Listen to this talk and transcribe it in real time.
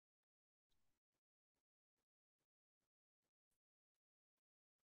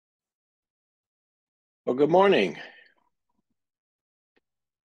Well, good morning.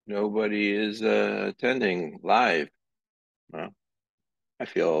 Nobody is attending live. Well, I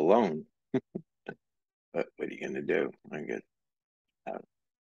feel alone, but what are you going to do? I guess. uh,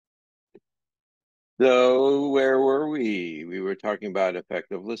 So, where were we? We were talking about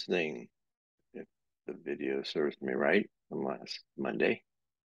effective listening. If the video serves me right from last Monday.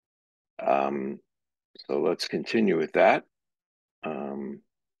 Um, so let's continue with that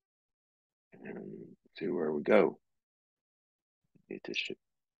and see where we go. Need to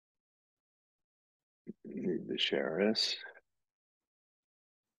share this.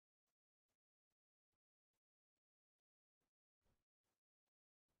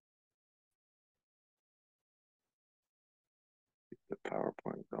 The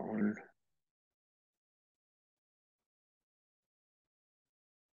PowerPoint going.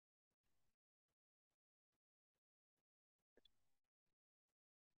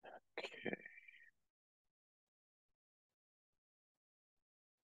 Okay.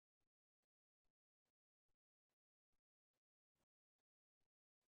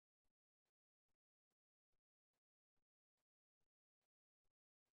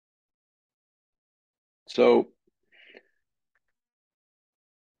 So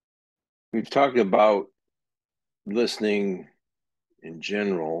we've talked about listening in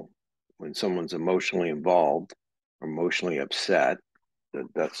general, when someone's emotionally involved or emotionally upset,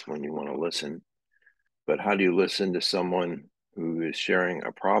 that's when you want to listen. But how do you listen to someone who is sharing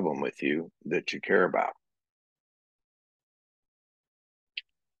a problem with you that you care about?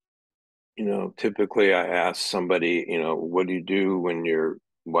 Typically I ask somebody, what do you do when your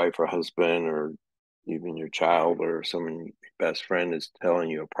wife or husband or even your child or someone, your best friend is telling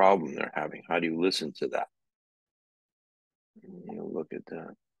you a problem they're having? How do you listen to that? Look at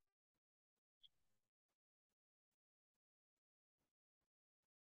that.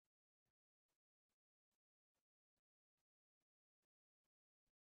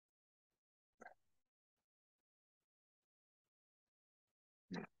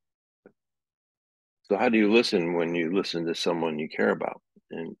 So how do you listen when you listen to someone you care about?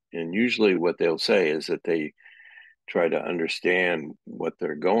 And usually what they'll say is that they try to understand what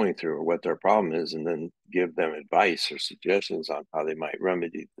they're going through or what their problem is, and then give them advice or suggestions on how they might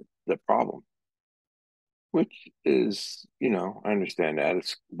remedy the problem, which is, I understand that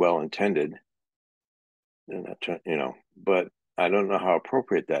it's well intended, and but I don't know how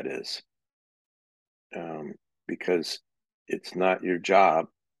appropriate that is, because it's not your job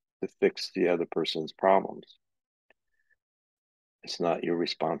to fix the other person's problems. It's not your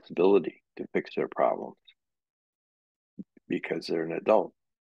responsibility to fix their problems because they're an adult.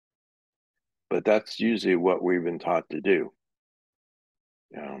 But that's usually what we've been taught to do.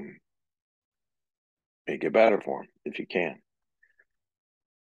 Um, Make it better for them if you can.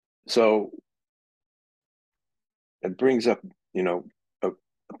 So it brings up,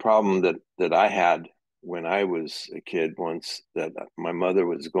 a problem that I had when I was a kid once, that my mother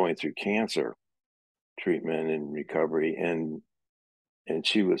was going through cancer treatment and recovery, and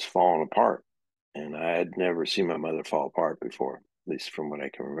she was falling apart. And I had never seen my mother fall apart before, at least from what I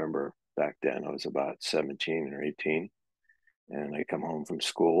can remember back then. I was about 17 or 18. And I come home from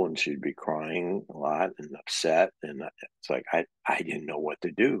school and she'd be crying a lot and upset. And it's like, I didn't know what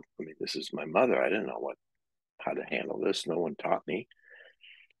to do. I mean, this is my mother. I didn't know how to handle this. No one taught me.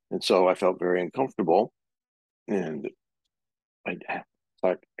 And so I felt very uncomfortable. And I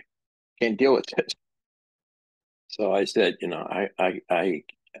thought, I can't deal with this. So I said,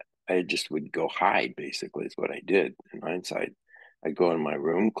 I just would go hide, basically, is what I did in hindsight. I'd go in my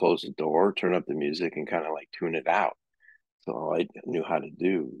room, close the door, turn up the music, and kind of like tune it out. So I knew how to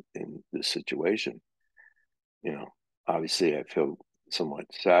do in this situation. You know, Obviously, I feel somewhat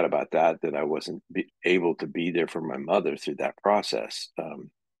sad about that I wasn't able to be there for my mother through that process,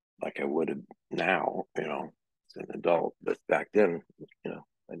 like I would have now, as an adult. But back then,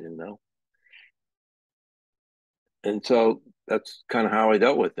 I didn't know. And so that's kind of how I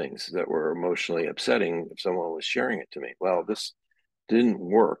dealt with things that were emotionally upsetting if someone was sharing it to me. Well, this didn't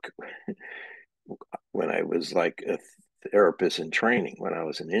work when I was like a therapist in training, when I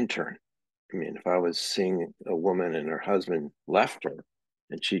was an intern. I mean, if I was seeing a woman and her husband left her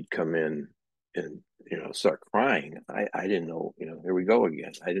and she'd come in and, start crying, I didn't know, here we go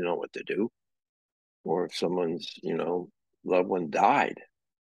again. I didn't know what to do. Or if someone's, loved one died,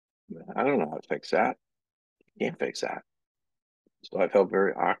 I don't know how to fix that. Can't fix that. So I felt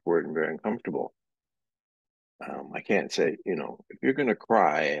very awkward and very uncomfortable. I can't say, if you're going to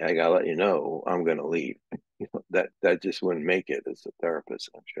cry, I got to let you know I'm going to leave. That just wouldn't make it as a therapist,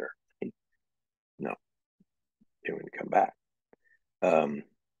 I'm sure. No, it wouldn't come back. Um,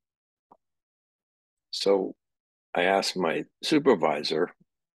 So I asked my supervisor,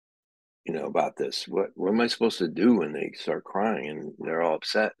 about this. What am I supposed to do when they start crying and they're all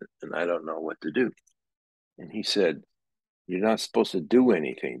upset and I don't know what to do? And he said, "You're not supposed to do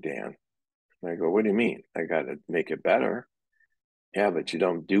anything, Dan." And I go, "What do you mean? I got to make it better." "Yeah, but you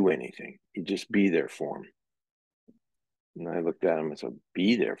don't do anything. You just be there for them." And I looked at him and said,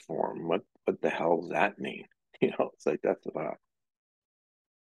 "Be there for them? What the hell does that mean?" It's like that's about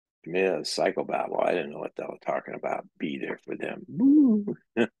me a psychobabble. I didn't know what they were talking about. Be there for them. Woo.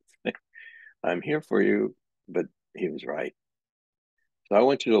 I'm here for you. But he was right. So I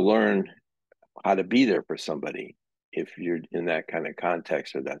want you to learn how to be there for somebody if you're in that kind of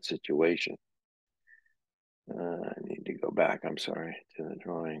context or that situation. I need to go back, I'm sorry, to the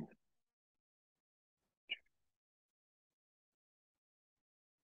drawing.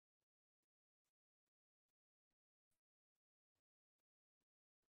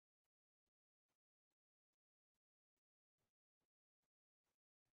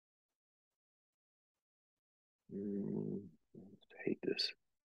 I hate this.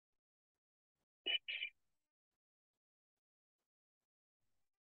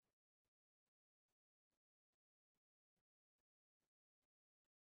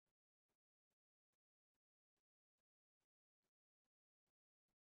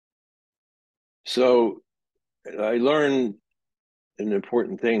 So I learned an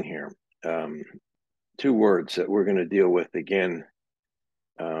important thing here. Um, Two words that we're going to deal with again.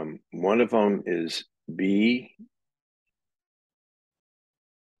 One of them is be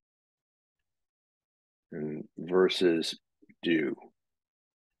and versus do.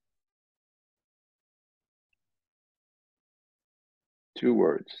 Two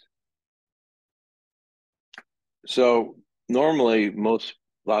words. So normally,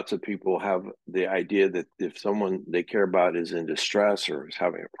 lots of people have the idea that if someone they care about is in distress or is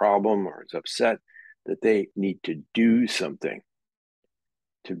having a problem or is upset, that they need to do something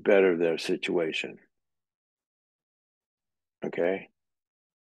to better their situation. Okay.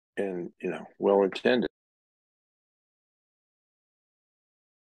 And, well intended.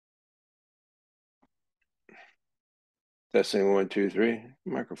 Testing one, two, three.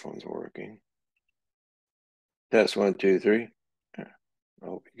 Microphones are working. Test one, two, three. I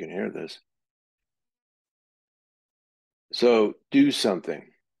hope you can hear this. So do something.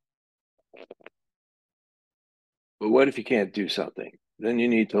 But what if you can't do something? Then you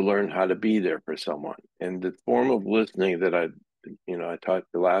need to learn how to be there for someone. And the form of listening that I taught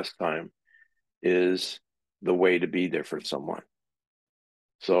the last time is the way to be there for someone.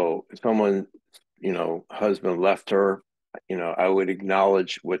 So if someone, husband left her, I would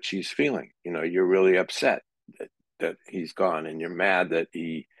acknowledge what she's feeling. You're really upset that he's gone and you're mad that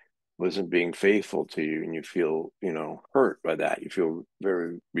he wasn't being faithful to you and you feel, hurt by that. You feel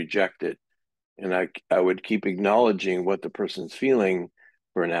very rejected. And I would keep acknowledging what the person's feeling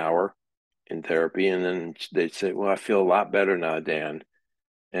for an hour in therapy. And then they'd say, "Well, I feel a lot better now, Dan."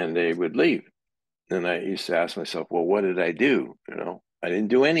 And they would leave. And I used to ask myself, well, what did I do? I didn't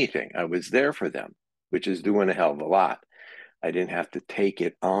do anything. I was there for them, which is doing a hell of a lot. I didn't have to take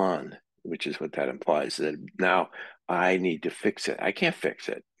it on, which is what that implies. That now I need to fix it. I can't fix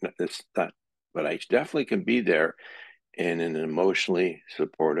it. It's not, but I definitely can be there in an emotionally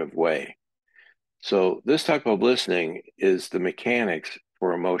supportive way. So this type of listening is the mechanics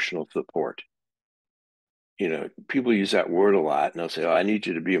for emotional support. People use that word a lot and they'll say, "Oh, I need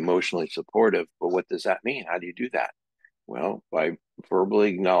you to be emotionally supportive." But what does that mean? How do you do that? Well, by verbally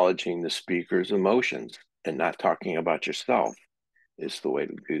acknowledging the speaker's emotions and not talking about yourself is the way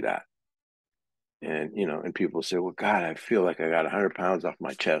to do that. And people say, "Well, God, I feel like I got 100 pounds off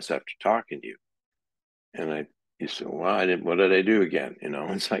my chest after talking to you." And you say, "Well, I didn't, what did I do again?"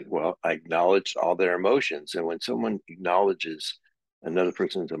 It's like, well, I acknowledged all their emotions. And when someone acknowledges another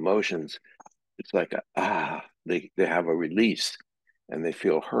person's emotions, it's like, they have a release and they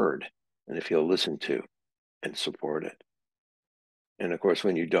feel heard and they feel listened to and supported. And of course,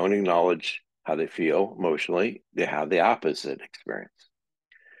 when you don't acknowledge how they feel emotionally, they have the opposite experience.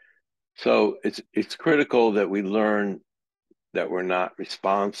 So it's critical that we learn that we're not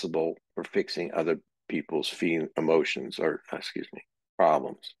responsible for fixing other people's emotions or, excuse me,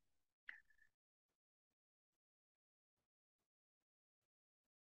 problems.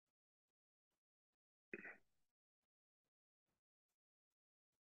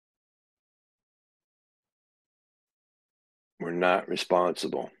 We're not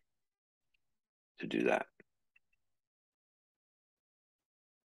responsible to do that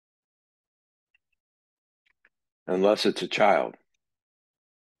unless it's a child.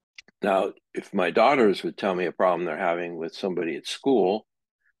 Now, if my daughters would tell me a problem they're having with somebody at school,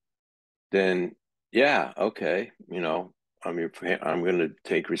 then yeah, okay, I'm going to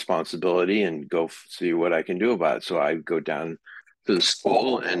take responsibility and go see what I can do about it. So I go down to the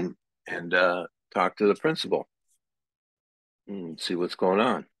school and talk to the principal and see what's going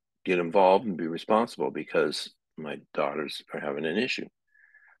on. Get involved and be responsible because my daughters are having an issue.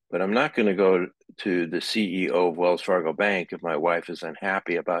 But I'm not going to go to the CEO of Wells Fargo Bank if my wife is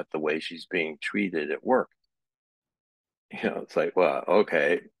unhappy about the way she's being treated at work. It's like, well,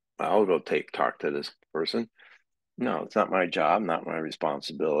 okay, I'll go talk to this person. No, it's not my job, not my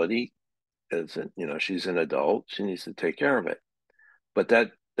responsibility. She's an adult. She needs to take care of it. But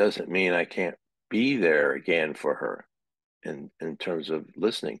that doesn't mean I can't be there again for her in terms of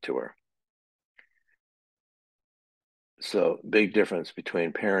listening to her. So big difference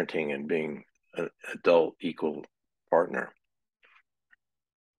between parenting and being an adult equal partner.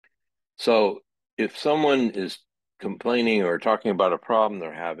 So if someone is complaining or talking about a problem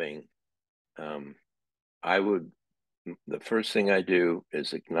they're having, um, I would, the first thing I do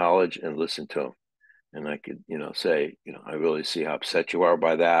is acknowledge and listen to them. And I could, say, I really see how upset you are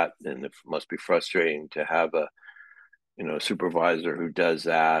by that. And it must be frustrating to have a supervisor who does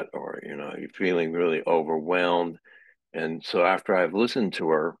that, or, you're feeling really overwhelmed. And so after I've listened to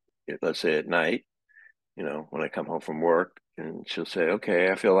her, let's say at night, when I come home from work, and she'll say, okay,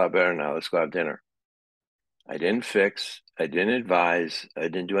 I feel a lot better now. Let's go have dinner. I didn't fix, I didn't advise, I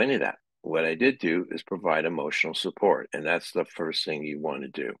didn't do any of that. What I did do is provide emotional support. And that's the first thing you want to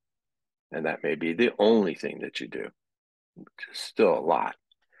do. And that may be the only thing that you do, which is still a lot.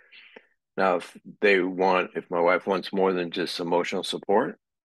 Now, if my wife wants more than just emotional support,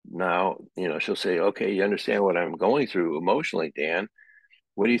 now, she'll say, okay, you understand what I'm going through emotionally, Dan.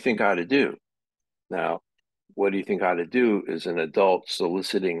 What do you think I ought to do? Now, what do you think I ought to do is an adult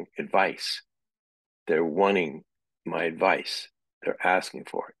soliciting advice. They're wanting my advice. They're asking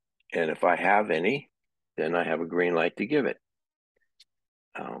for it. And if I have any, then I have a green light to give it.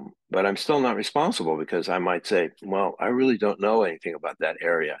 But I'm still not responsible because I might say, well, I really don't know anything about that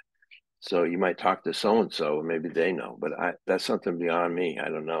area. So you might talk to so and so, maybe they know, but that's something beyond me. I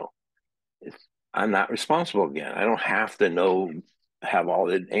don't know. It's, I'm not responsible again. I don't have to have all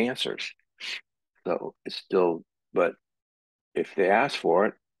the answers. So it's still, but if they ask for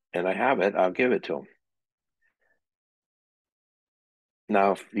it and I have it, I'll give it to them.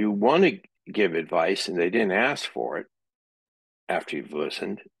 Now, if you want to give advice and they didn't ask for it after you've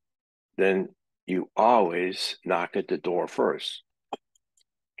listened, then you always knock at the door first.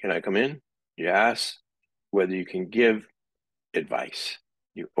 Can I come in? You ask whether you can give advice.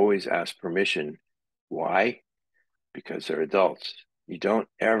 You always ask permission. Why? Because they're adults. You don't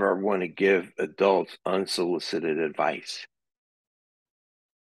ever want to give adults unsolicited advice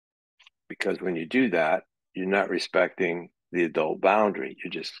because when you do that, you're not respecting the adult boundary.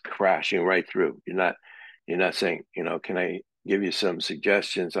 You're just crashing right through. You're not saying, can I give you some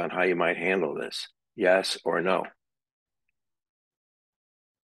suggestions on how you might handle this? Yes or no.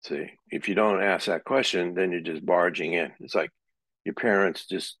 See, if you don't ask that question, then you're just barging in. It's like your parents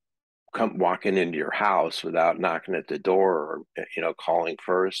just come walking into your house without knocking at the door or calling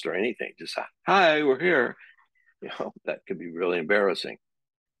first or anything. Just hi, we're here. That could be really embarrassing.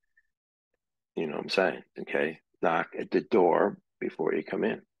 You know what I'm saying? Okay, knock at the door before you come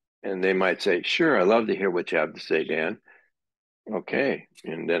in, and they might say, "Sure, I love to hear what you have to say, Dan." Okay,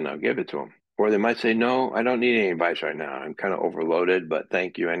 and then I'll give it to them. Or they might say, "No, I don't need any advice right now. I'm kind of overloaded, but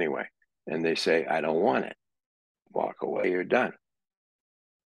thank you anyway." And they say, "I don't want it." Walk away. You're done.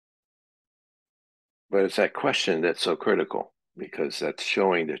 But it's that question that's so critical because that's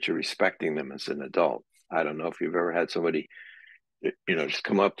showing that you're respecting them as an adult. I don't know if you've ever had somebody, just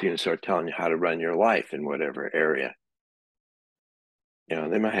come up to you and start telling you how to run your life in whatever area.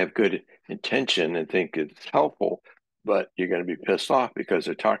 They might have good intention and think it's helpful, but you're going to be pissed off because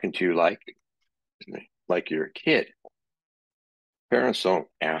they're talking to you like you're a kid. Parents don't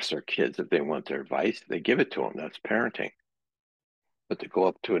ask their kids if they want their advice; they give it to them. That's parenting. But to go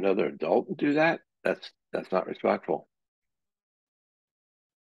up to another adult and do that, that's not respectful.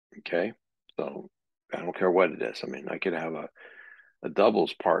 Okay. So I don't care what it is. I mean, I could have a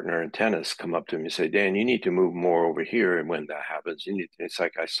doubles partner in tennis come up to me and say, Dan, you need to move more over here. And when that happens, it's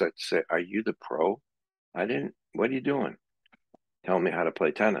like I start to say, are you the pro? What are you doing? Tell me how to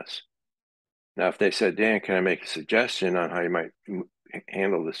play tennis. Now, if they said, Dan, can I make a suggestion on how you might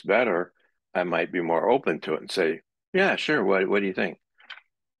handle this better? I might be more open to it and say, yeah, sure. What do you think?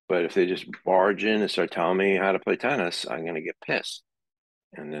 But if they just barge in and start telling me how to play tennis, I'm going to get pissed.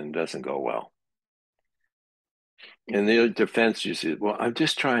 And then it doesn't go well. And the defense you say, well, I'm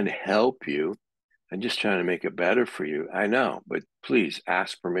just trying to help you. I'm just trying to make it better for you. I know, but please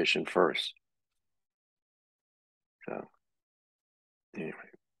ask permission first. So anyway,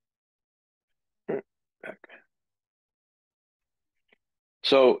 back.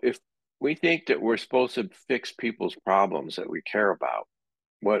 So if we think that we're supposed to fix people's problems that we care about,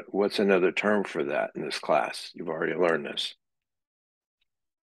 what's another term for that in this class? You've already learned this.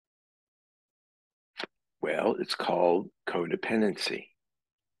 Well, it's called codependency.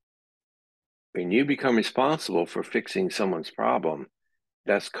 When you become responsible for fixing someone's problem,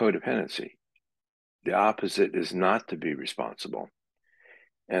 that's codependency. The opposite is not to be responsible.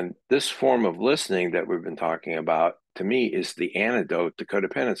 And this form of listening that we've been talking about, to me, is the antidote to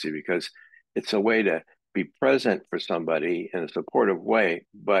codependency because it's a way to be present for somebody in a supportive way,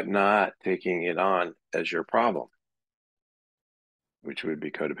 but not taking it on as your problem, which would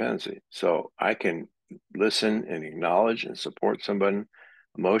be codependency. So I can listen and acknowledge and support someone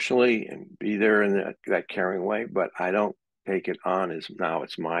emotionally and be there in that caring way, but I don't take it on as now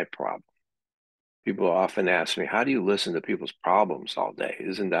it's my problem. People often ask me, how do you listen to people's problems all day?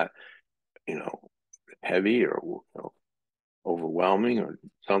 Isn't that, you know, heavy or overwhelming or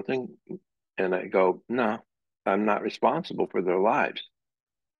something? And I go, no, I'm not responsible for their lives.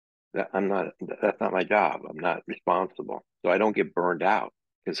 That's not my job. I'm not responsible. So I don't get burned out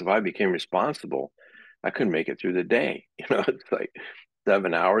because if I became responsible, I couldn't make it through the day. It's like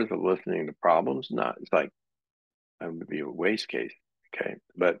 7 hours of listening to problems. Not, it's like I would be a waste case. Okay.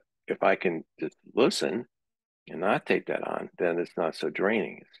 But if I can just listen and not take that on, then it's not so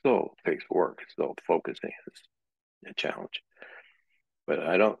draining. It still takes work. It's still focusing. It's a challenge. But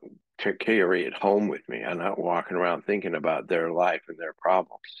I don't carry it home with me. I'm not walking around thinking about their life and their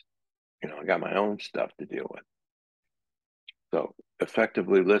problems. I got my own stuff to deal with. So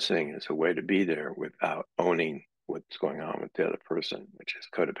effectively listening is a way to be there without owning what's going on with the other person, which is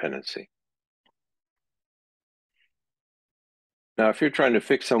codependency. Now, if you're trying to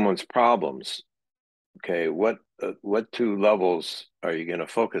fix someone's problems, okay, what two levels are you going to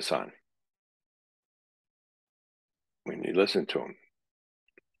focus on when you listen to them?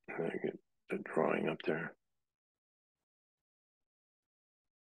 I get the drawing up there.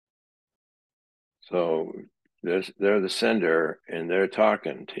 So they're the sender, and they're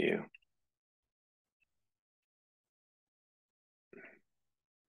talking to you.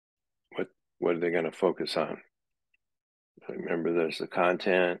 What are they going to focus on? Remember, there's the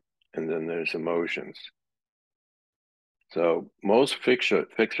content, and then there's emotions. So most fixer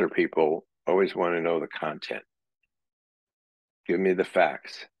people always want to know the content. Give me the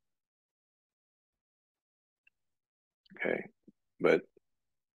facts. Okay. But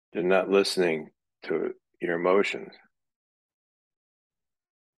they're not listening to your emotions.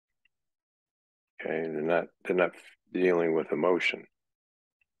 Okay. They're not dealing with emotion.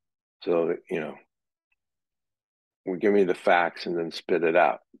 So, give me the facts and then spit it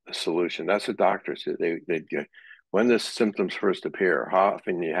out, the solution. That's what doctors do. They get when the symptoms first appear, how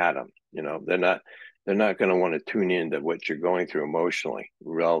often you had them. They're not going to want to tune in to what you're going through emotionally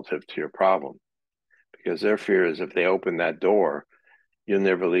relative to your problem, because their fear is if they open that door, you'll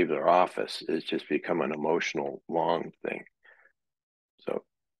never leave their office. It's just become an emotional long thing. So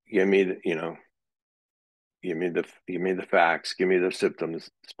give me the facts, give me the symptoms,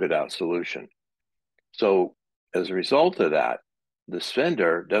 spit out solution. So as a result of that, the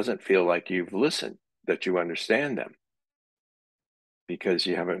sender doesn't feel like you've listened, that you understand them, because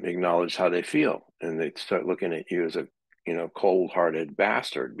you haven't acknowledged how they feel, and they start looking at you as a cold-hearted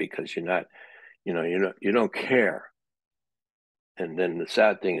bastard because you don't care. And then the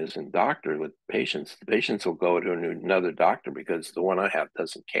sad thing is, in doctor with patients, the patients will go to another doctor because the one I have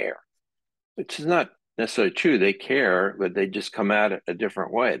doesn't care, which is not necessarily true. They care, but they just come at it a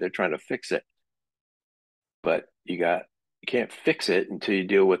different way. They're trying to fix it, but you can't fix it until you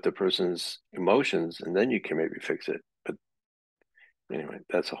deal with the person's emotions, and then you can maybe fix it. But anyway,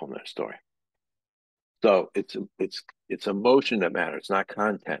 that's a whole nother story. So it's emotion that matters, not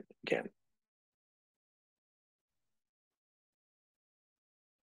content. Again,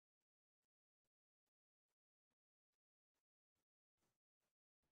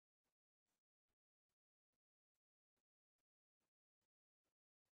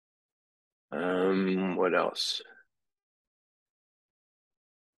 what else?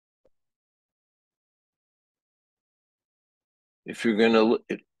 If you're going to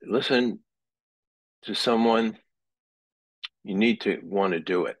listen to someone, you need to want to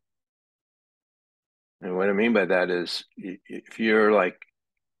do it. And what I mean by that is, if you're like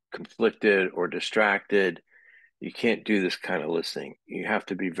conflicted or distracted, you can't do this kind of listening. You have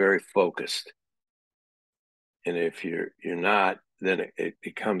to be very focused. And if you're not, then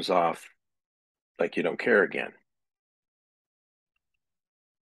it comes off like you don't care again.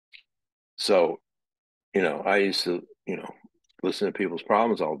 So I used to, listen to people's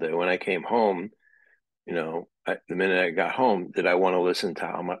problems all day. When I came home, the minute I got home, did I want to listen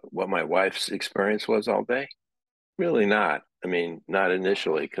to what my wife's experience was all day? Really not. I mean, not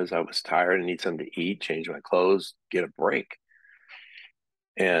initially because I was tired and need something to eat, change my clothes, get a break.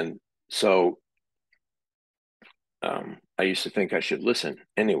 And so I used to think I should listen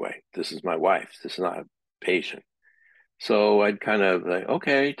anyway. This is my wife. This is not a patient. So I'd kind of like,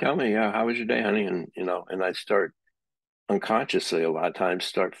 okay, tell me, how was your day, honey? And I'd start unconsciously a lot of times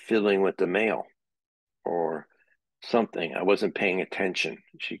start fiddling with the mail or something. I wasn't paying attention.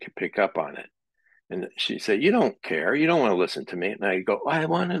 She could pick up on it. And she said, you don't care. You don't want to listen to me. And I go, I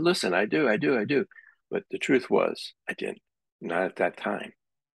want to listen. I do. I do. I do. But the truth was, I didn't. Not at that time.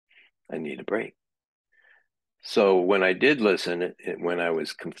 I need a break. So when I did listen, when I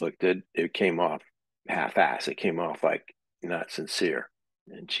was conflicted, it came off half-ass. It came off like not sincere.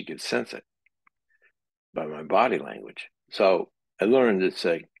 And she could sense it by my body language. So I learned to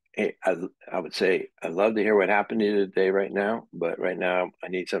say, hey, I would say, I'd love to hear what happened to you today right now, but right now I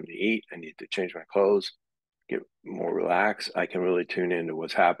need something to eat. I need to change my clothes, get more relaxed. I can really tune into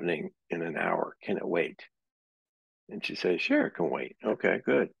what's happening in an hour. Can it wait? And she says, sure, it can wait. Okay,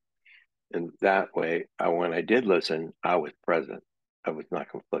 good. And that way, when I did listen, I was present. I was not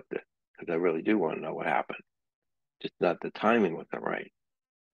conflicted because I really do want to know what happened. Just not the timing wasn't right.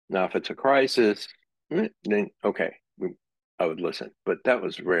 Now, if it's a crisis, then okay, I would listen. But that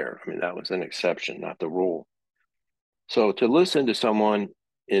was rare. I mean, that was an exception, not the rule. So to listen to someone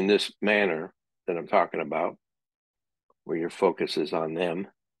in this manner that I'm talking about, where your focus is on them,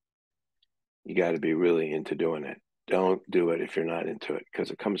 you got to be really into doing it. Don't do it if you're not into it because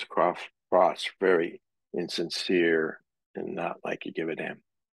it comes across very insincere and not like you give a damn.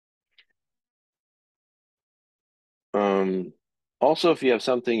 Um, Also, if you have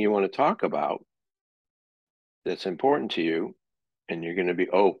something you want to talk about that's important to you, and you're going to be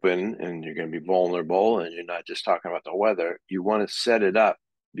open and you're going to be vulnerable, and you're not just talking about the weather, you want to set it up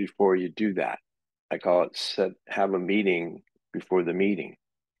before you do that. I call it have a meeting before the meeting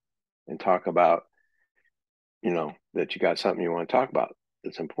and talk about, that you got something you want to talk about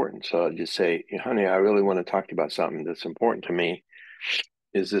that's important. So I just say, honey, I really want to talk to you about something that's important to me.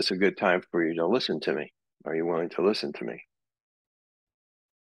 Is this a good time for you to listen to me? Are you willing to listen to me?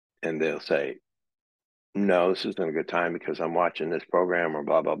 And they'll say, no, this isn't a good time because I'm watching this program or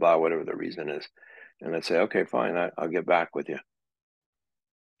blah, blah, blah, whatever the reason is. And I say, okay, fine, I'll get back with you.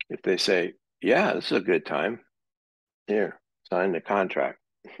 If they say, yeah, this is a good time, here, sign the contract,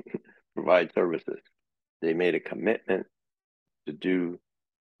 provide services. They made a commitment to do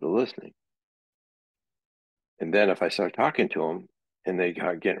the listening. And then if I start talking to them and they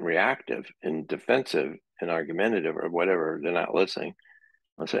are getting reactive and defensive and argumentative or whatever, they're not listening.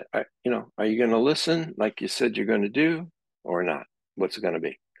 I'll say, are you going to listen like you said you're going to do or not? What's it going to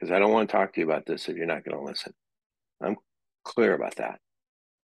be? Because I don't want to talk to you about this if you're not going to listen. I'm clear about that.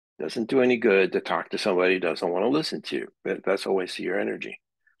 Doesn't do any good to talk to somebody who doesn't want to listen to you. That's a waste of your energy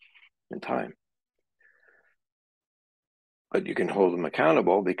and time. But you can hold them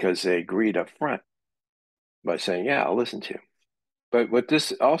accountable because they agreed up front by saying, yeah, I'll listen to you. But what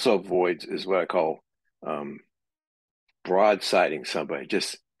this also avoids is what I call um, broadsiding somebody,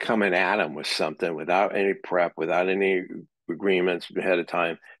 just coming at them with something without any prep, without any agreements ahead of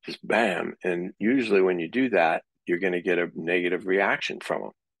time, just bam. And usually when you do that, you're going to get a negative reaction from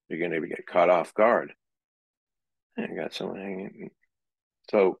them. You're going to get caught off guard. I got someone hanging.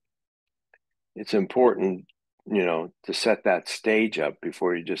 So it's important, to set that stage up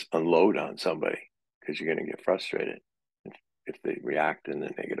before you just unload on somebody because you're going to get frustrated if they react in a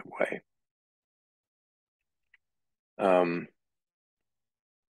negative way. Um,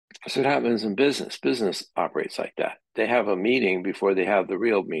 So it happens in business. Business operates like that. They have a meeting before they have the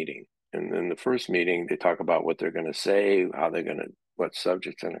real meeting. And then the first meeting, they talk about what they're going to say, what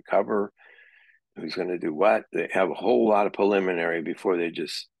subject's going to cover, who's going to do what. They have a whole lot of preliminary before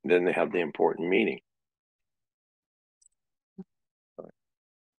then they have the important meeting.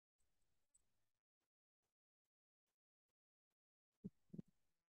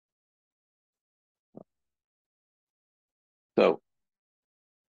 So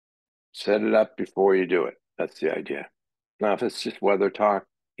set it up before you do it. That's the idea. Now, if it's just weather talk,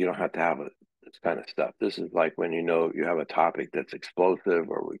 you don't have to have this kind of stuff. This is like when you have a topic that's explosive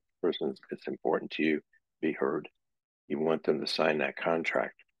or it's important to you to be heard. You want them to sign that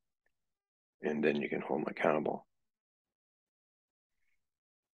contract, and then you can hold them accountable.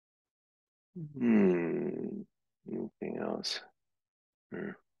 Anything else?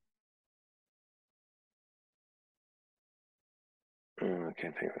 I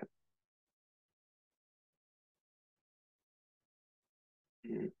can't think of it.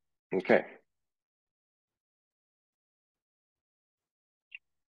 Okay.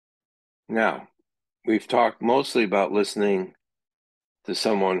 Now, we've talked mostly about listening to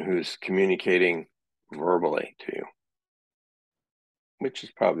someone who's communicating verbally to you, which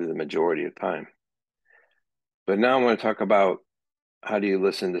is probably the majority of time. But now I want to talk about how do you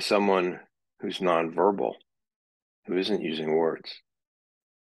listen to someone who's nonverbal, who isn't using words?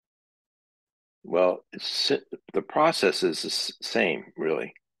 Well, the process is the same,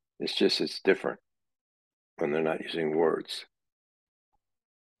 really. It's just it's different when they're not using words.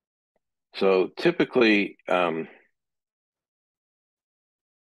 So typically, if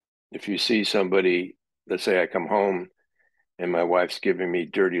you see somebody, let's say I come home and my wife's giving me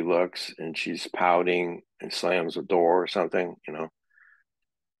dirty looks and she's pouting and slams the door or something,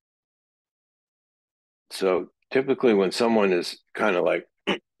 So typically when someone is kind of like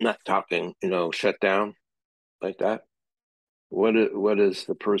not talking, shut down like that, what does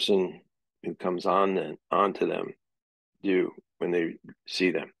the person who comes onto them do when they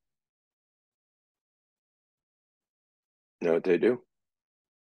see them? You know what they do?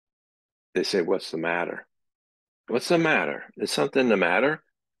 They say, "What's the matter? What's the matter? Is something the matter?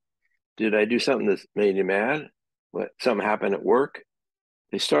 Did I do something that made you mad? What something happened at work?"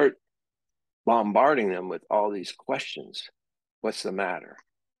 They start bombarding them with all these questions. What's the matter?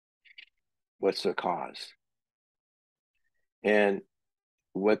 What's the cause? And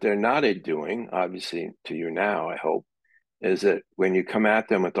what they're not doing, obviously to you now, I hope, is that when you come at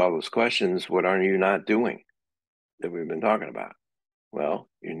them with all those questions, what are you not doing that we've been talking about? Well,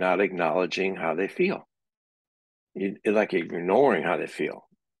 you're not acknowledging how they feel. You're like ignoring how they feel.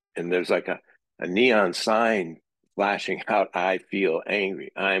 And there's like a neon sign flashing out, I feel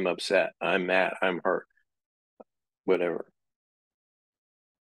angry, I'm upset, I'm mad, I'm hurt, whatever.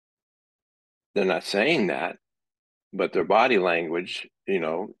 They're not saying that, but their body language,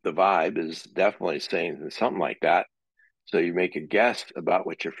 the vibe is definitely saying something like that. So you make a guess about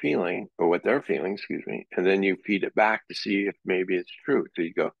what you're feeling or what they're feeling, excuse me, and then you feed it back to see if maybe it's true. So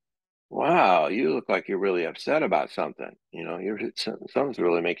you go, wow, you look like you're really upset about something. Something's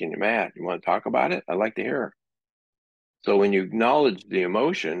really making you mad. You want to talk about it? I'd like to hear. So when you acknowledge the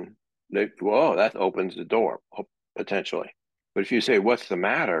emotion, whoa, that opens the door potentially. But if you say, what's the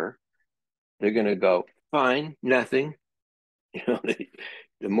matter? They're going to go, fine, nothing. You know,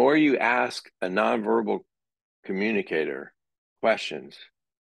 the more you ask a nonverbal communicator questions,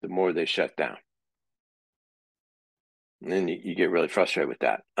 the more they shut down. And then you get really frustrated with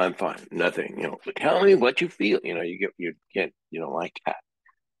that. I'm fine, nothing. Tell me what you feel. You don't like that.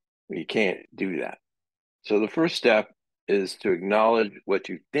 You can't do that. So the first step is to acknowledge what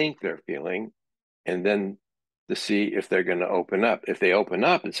you think they're feeling, and then to see if they're going to open up. If they open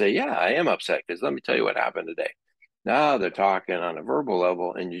up and say, "Yeah, I am upset," because let me tell you what happened today. Now they're talking on a verbal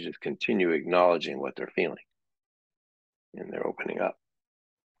level, and you just continue acknowledging what they're feeling, and they're opening up.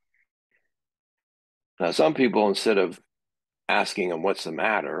 Now, some people, instead of asking them what's the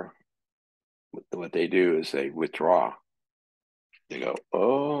matter, what they do is they withdraw. They go,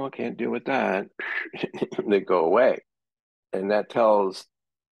 "Oh, I can't deal with that." They go away. And that tells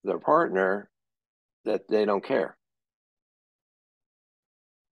their partner that they don't care.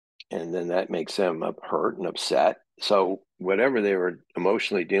 And then that makes them hurt and upset. So whatever they were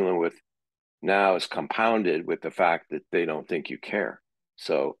emotionally dealing with now is compounded with the fact that they don't think you care.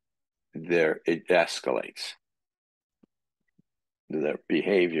 So it escalates their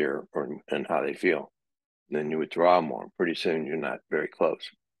behavior and how they feel. Then you withdraw more. Pretty soon you're not very close,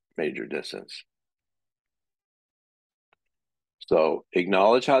 major distance. So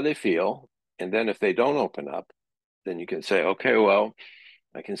acknowledge how they feel. And then if they don't open up, then you can say, okay, well,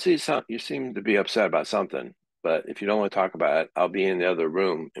 I can see you seem to be upset about something, but if you don't want to talk about it, I'll be in the other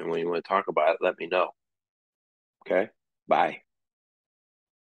room. And when you want to talk about it, let me know. Okay. Bye.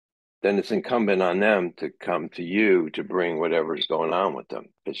 Then it's incumbent on them to come to you to bring whatever's going on with them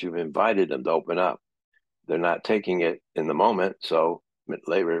because you've invited them to open up. They're not taking it in the moment. So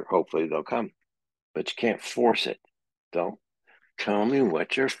later, hopefully they'll come, but you can't force it. Don't tell me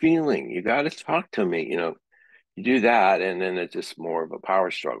what you're feeling. You got to talk to me. You do that, and then it's just more of a power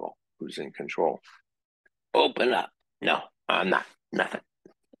struggle. Who's in control? Open up. No, I'm not. Nothing.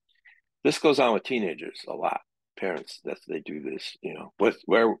 This goes on with teenagers a lot. Parents, they do this.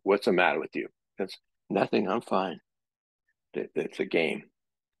 What's the matter with you? That's nothing. I'm fine. It's a game.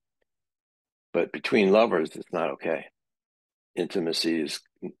 But between lovers, it's not okay. Intimacy is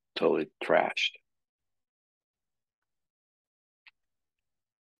totally trashed.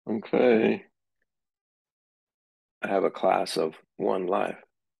 Okay. I have a class of one life.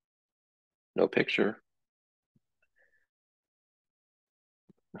 No picture.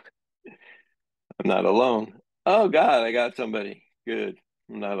 I'm not alone. Oh God, I got somebody. Good.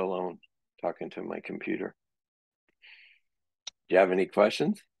 I'm not alone. Talking to my computer. Do you have any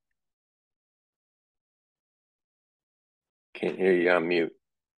questions? Can't hear you on mute.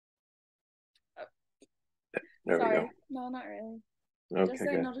 Oh, There we go. sorry. No, not really. Just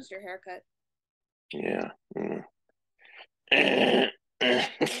Okay, I good. noticed your haircut. Yeah. I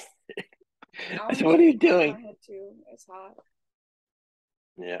I want said, to what are you wash doing? my head too. It's hot.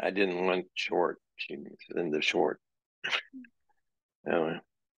 Yeah, I didn't want short. She's in the short. Anyway,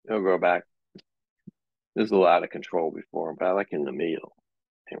 it'll go back. There's a lot of control before, but I like in the middle.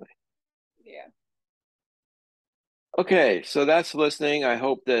 Anyway. Yeah. Okay, so that's listening. I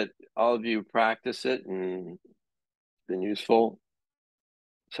hope that all of you practice it and been useful.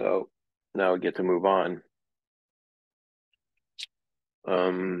 So now we get to move on.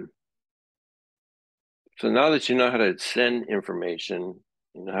 Um, so now that you know how to send information,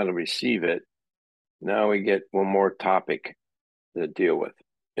 you know how to receive it, now we get one more topic to deal with,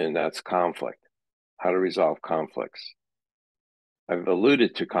 and that's conflict, how to resolve conflicts. I've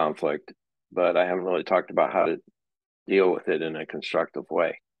alluded to conflict, but I haven't really talked about how to deal with it in a constructive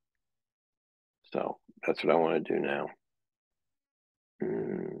way. So that's what I want to do now.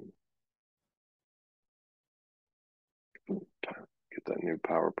 Get that new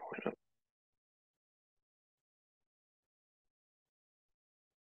PowerPoint up.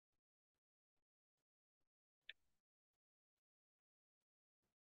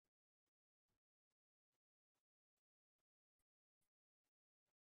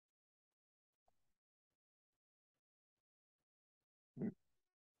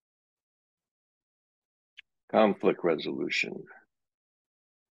 Conflict resolution.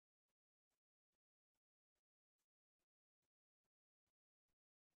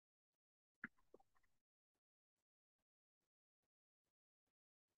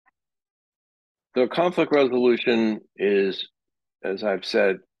 So conflict resolution is, as I've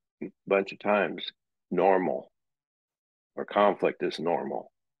said a bunch of times, normal, or conflict is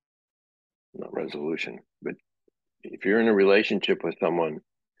normal, not resolution. But if you're in a relationship with someone,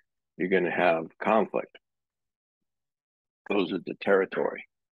 you're going to have conflict. Goes with the territory.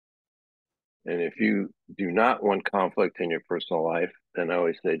 And if you do not want conflict in your personal life, then I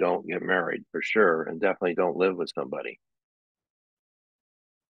always say don't get married for sure, and definitely don't live with somebody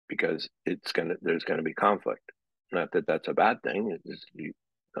because there's gonna be conflict. Not that that's a bad thing. It's just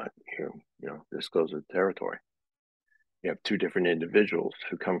not here. This goes with territory. You have two different individuals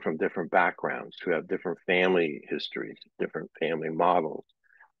who come from different backgrounds, who have different family histories, different family models,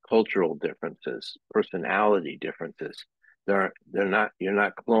 cultural differences, personality differences. They're not. You're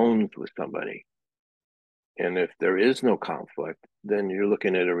not clones with somebody. And if there is no conflict, then you're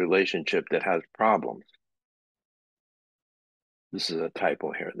looking at a relationship that has problems. This is a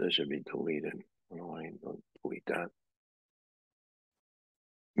typo here. This should be deleted. I don't know why you don't delete that.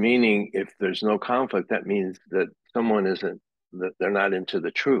 Meaning, if there's no conflict, that means that someone isn't, that they're not into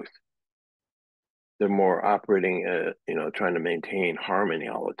the truth. They're more operating, trying to maintain harmony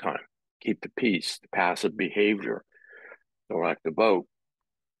all the time, keep the peace, the passive behavior, don't rock the boat.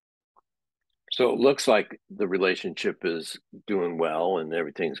 So it looks like the relationship is doing well and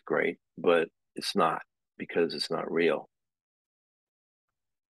everything's great, but it's not because it's not real.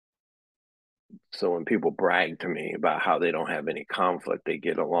 So when people brag to me about how they don't have any conflict, they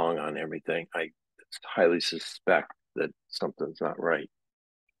get along on everything, I highly suspect that something's not right.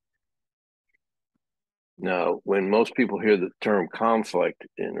 Now, when most people hear the term conflict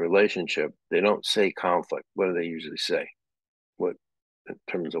in relationship, they don't say conflict. What do they usually say? What in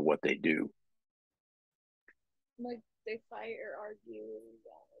terms of what they do? Like they fight or argue.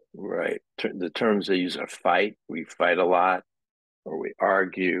 Right. The terms they use are fight. We fight a lot, or we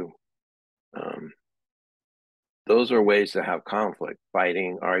argue. Um, those are ways to have conflict,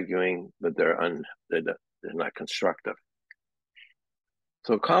 fighting, arguing, but they're not constructive.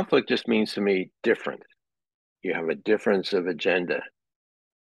 So conflict just means to me different. You have a difference of agenda,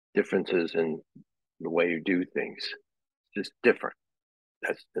 differences in the way you do things, just different.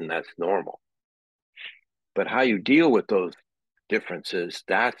 That's normal. But how you deal with those differences,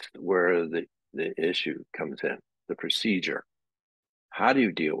 that's where the issue comes in, the procedure. How do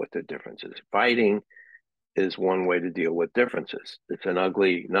you deal with the differences? Fighting is one way to deal with differences. It's an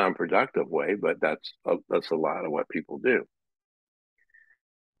ugly, non-productive way, but that's a lot of what people do.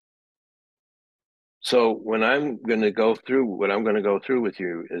 So when I'm going to go through what I'm going to go through with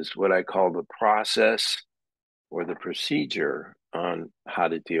you is what I call the process or the procedure on how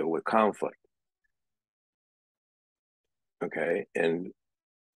to deal with conflict. Okay, and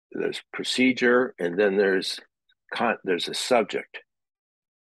there's procedure, and then there's a subject.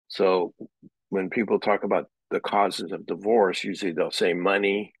 So when people talk about the causes of divorce, usually they'll say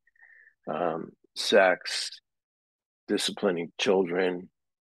money, sex, disciplining children,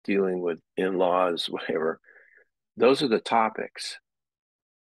 dealing with in-laws, whatever. Those are the topics.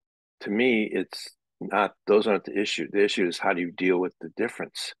 To me, it's not, those aren't the issue. The issue is how do you deal with the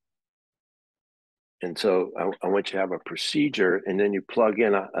difference? And so I want you to have a procedure, and then you plug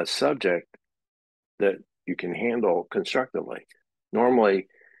in a subject that you can handle constructively. Normally,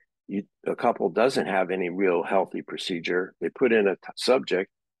 a couple doesn't have any real healthy procedure. They put in a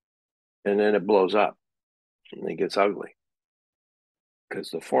subject, and then it blows up, and it gets ugly because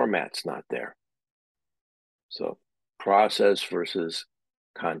the format's not there. So process versus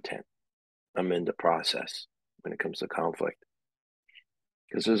content. I'm into process when it comes to conflict.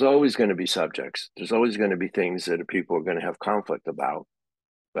 Because there's always going to be subjects. There's always going to be things that people are going to have conflict about.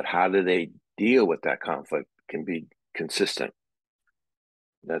 But how do they deal with that conflict can be consistent.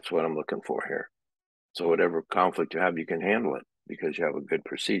 That's what I'm looking for here. So whatever conflict you have, you can handle it because you have a good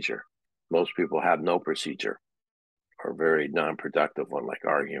procedure. Most people have no procedure or very non-productive one, like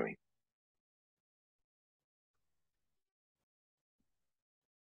arguing.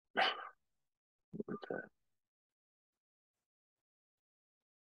 What's that?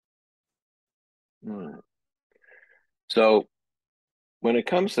 So when it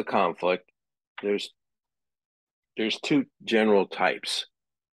comes to conflict, there's two general types.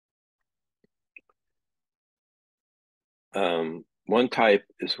 One type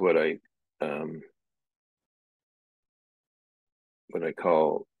is what I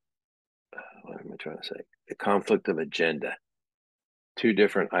call, what am I trying to say? The conflict of agenda. Two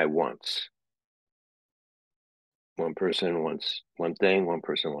different I wants. One person wants one thing, one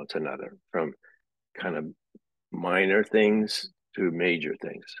person wants another, from kind of minor things to major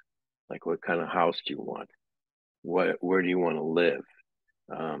things. Like, what kind of house do you want? Where do you want to live?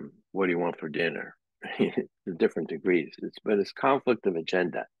 What do you want for dinner? The different degrees. But it's conflict of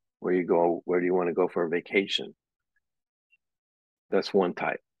agenda. Where you go, where do you want to go for a vacation? That's one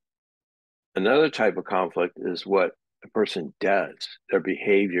type. Another type of conflict is what a person does. Their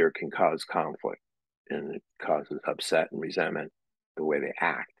behavior can cause conflict, and it causes upset and resentment, the way they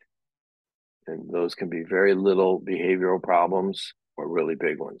act. And those can be very little behavioral problems or really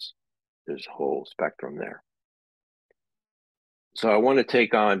big ones. There's a whole spectrum there. So I want to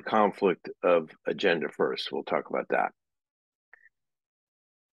take on conflict of agenda first. We'll talk about that.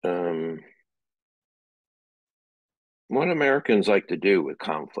 What Americans like to do with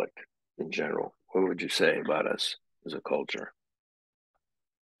conflict in general? What would you say about us as a culture?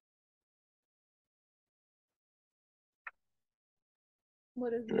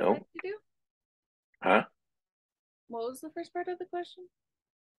 What does we like No? to do? Huh? What was the first part of the question?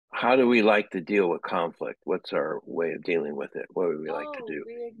 How do we like to deal with conflict? What's our way of dealing with it? What would we like to Oh, do?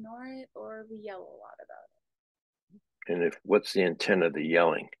 we ignore it or we yell a lot about And if what's the intent of the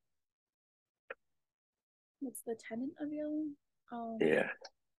yelling? it. What's the tenant of yelling? Yeah.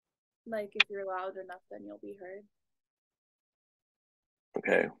 Like if you're loud enough, then you'll be heard.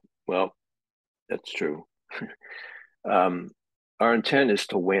 Okay. Well, that's true. um, our intent is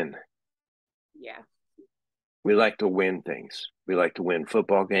to win. Yeah. We like to win things. We like to win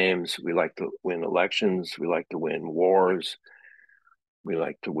football games. We like to win elections. We like to win wars. We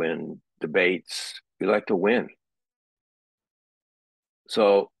like to win debates. We like to win.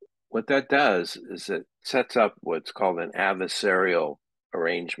 So what that does is it sets up what's called an adversarial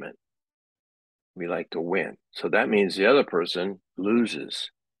arrangement. We like to win. So that means the other person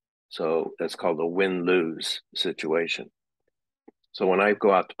loses. So that's called a win-lose situation. So when I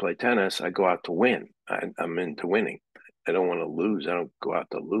go out to play tennis, I go out to win. I'm into winning. I don't want to lose. I don't go out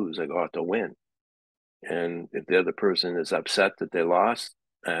to lose. I go out to win. And if the other person is upset that they lost,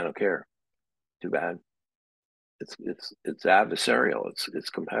 I don't care. Too bad. It's adversarial. It's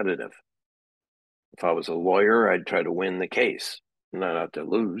competitive. If I was a lawyer, I'd try to win the case, not out to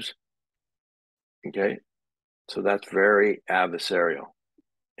lose. Okay, so that's very adversarial.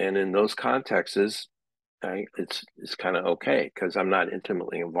 And in those contexts, it's kind of okay because I'm not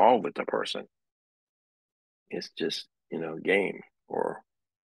intimately involved with the person. It's just a game or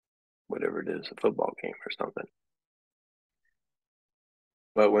whatever it is, a football game or something.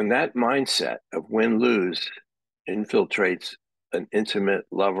 But when that mindset of win lose infiltrates an intimate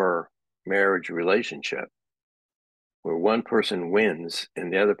lover marriage relationship where one person wins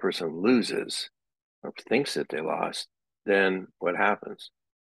and the other person loses or thinks that they lost, then what happens?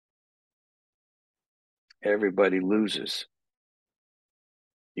 Everybody loses.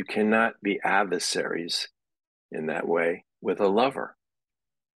 You cannot be adversaries in that way with a lover.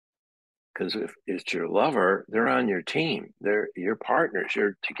 Because if it's your lover, they're on your team. They're your partners.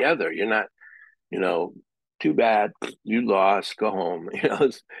 You're together. You're not you know, too bad, you lost, go home.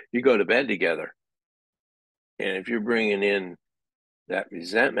 You go to bed together. And if you're bringing in that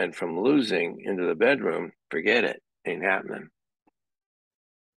resentment from losing into the bedroom, forget it. Ain't happening.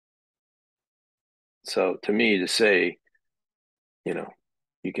 So to me, to say, you know,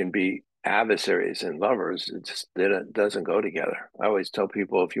 you can be adversaries and lovers, it doesn't go together. I always tell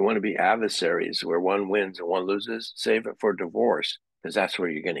people if you want to be adversaries where one wins and one loses, save it for divorce, because that's where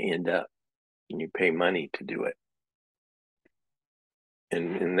you're going to end up. And you pay money to do it.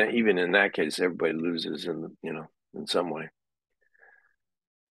 And even in that case, everybody loses in some way.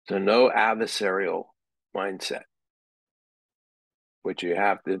 So no adversarial mindset. What you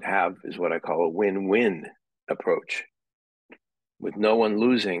have to have is what I call a win-win approach, with no one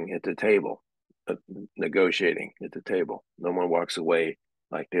losing at the table, negotiating at the table. No one walks away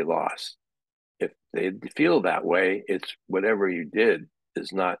like they lost. If they feel that way, it's whatever you did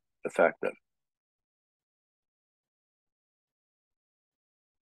is not effective.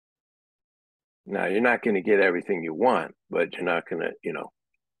 Now, you're not going to get everything you want, but you're not going to,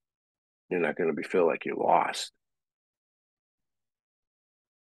 you're not going to feel like you lost.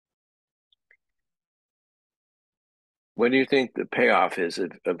 What do you think the payoff is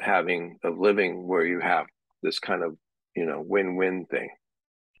of living where you have this kind of, win-win thing?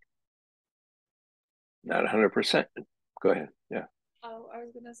 Not 100%. Go ahead. Yeah. Oh, I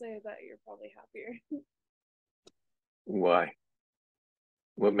was gonna say that you're probably happier. Why?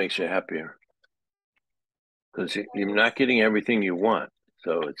 What makes you happier? Because you're Because, not getting everything you want.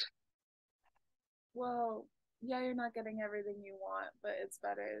 So it's well, yeah, you're not getting everything you want, but it's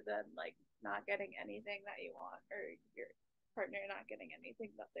better than like not getting anything that you want, or your partner not getting anything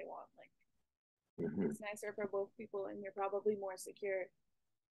that they want. Like, mhm. it's nicer for both people, and you're probably more secure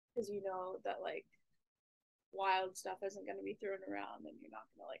because you know that like wild stuff isn't going to be thrown around, and you're not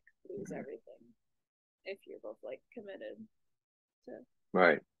going to like lose everything if you're both like committed to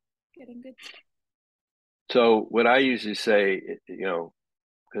Right. getting good stuff. So what I usually say,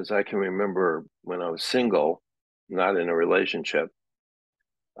 because I can remember when I was single, not in a relationship,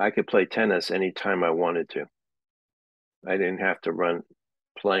 I could play tennis anytime I wanted to. I didn't have to run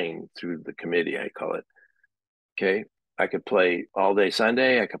playing through the committee, I call it. Okay. I could play all day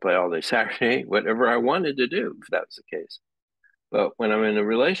Sunday. I could play all day Saturday, whatever I wanted to do, if that was the case. But when I'm in a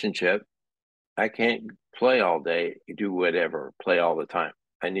relationship, I can't play all day, do whatever, play all the time.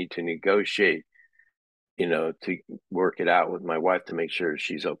 I need to negotiate, to work it out with my wife to make sure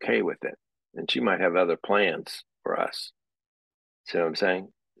she's okay with it. And she might have other plans for us. See what I'm saying?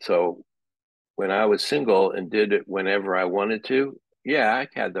 So when I was single and did it whenever I wanted to, yeah, I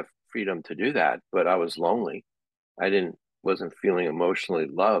had the freedom to do that, but I was lonely. Wasn't feeling emotionally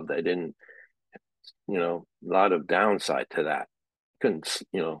loved. I didn't, a lot of downside to that. Couldn't,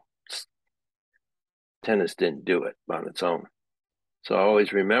 tennis didn't do it on its own. So I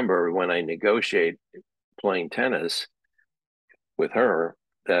always remember when I negotiate playing tennis with her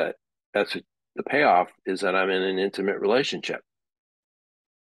that that's the payoff is that I'm in an intimate relationship.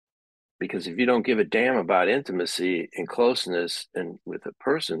 Because if you don't give a damn about intimacy and closeness and with a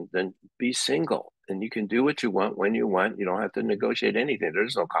person, then be single and you can do what you want when you want. You don't have to negotiate anything.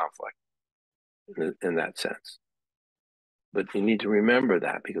 There's no conflict in that sense. But you need to remember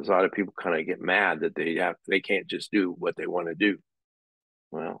that because a lot of people kind of get mad that they can't just do what they want to do.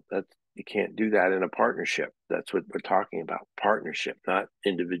 Well, you can't do that in a partnership. That's what we're talking about. Partnership, not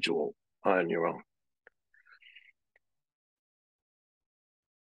individual on your own.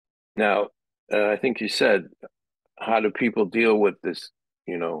 Now, I think you said, how do people deal with this,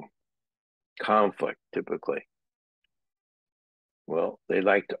 conflict typically? Well, they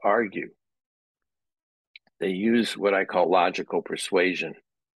like to argue. They use what I call logical persuasion.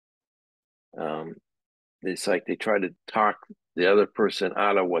 Um, it's like they try to talk the other person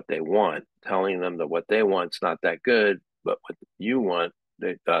out of what they want, telling them that what they want's not that good, but what you want,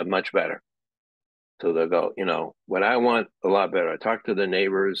 they much better. So they'll go, what I want a lot better. I talked to the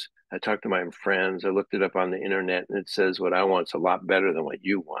neighbors, I talked to my friends, I looked it up on the internet, and it says what I want's a lot better than what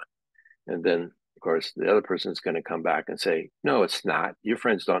you want. And then, of course, the other person's going to come back and say, no, it's not. Your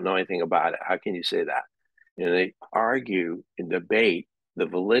friends don't know anything about it. How can you say that? And they argue and debate the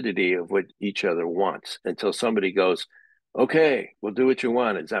validity of what each other wants until somebody goes, okay, we'll do what you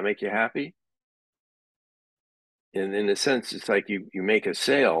want. Does that make you happy? And in a sense, it's like you make a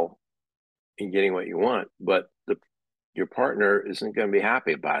sale in getting what you want, but your partner isn't going to be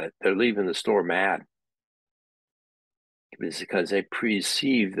happy about it. They're leaving the store mad. It's because they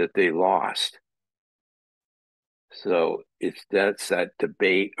perceive that they lost. So that's that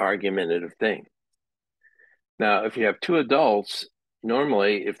debate, argumentative thing. Now, if you have two adults,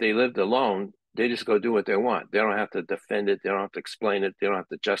 normally, if they lived alone, They just go do what they want. They don't have to defend it. They don't have to explain it. They don't have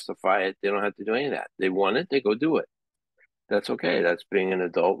to justify it. They don't have to do any of that. They want it, they go do it. That's okay. That's being an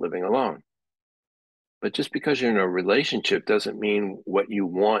adult living alone. But just because you're in a relationship doesn't mean what you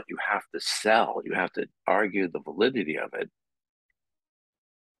want, you have to sell. You have to argue the validity of it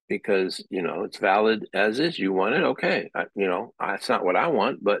because, it's valid as is. You want it. Okay. It's not what I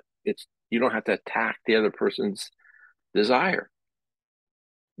want, but you don't have to attack the other person's desire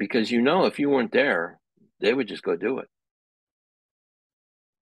because, if you weren't there, they would just go do it.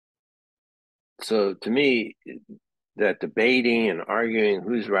 So to me, that debating and arguing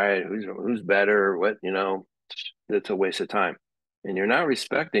who's right, who's better, what, that's a waste of time. And you're not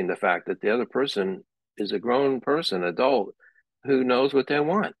respecting the fact that the other person is a grown person, adult, who knows what they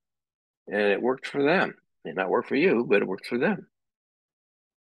want. And it worked for them. It may not work for you, but it works for them.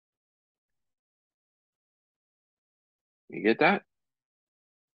 You get that?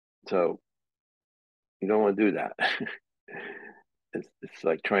 So you don't want to do that. It's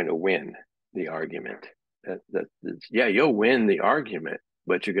like trying to win the argument. Yeah, you'll win the argument,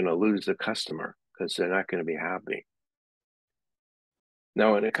 but you're going to lose the customer because they're not going to be happy.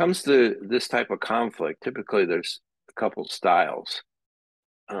 Now, when it comes to this type of conflict, typically there's a couple styles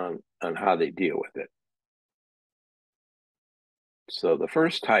on how they deal with it. So the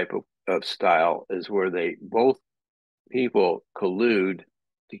first type of style is where both people collude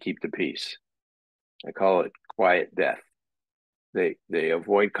to keep the peace. I call it quiet death. They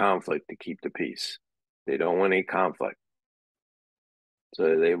avoid conflict to keep the peace. They don't want any conflict,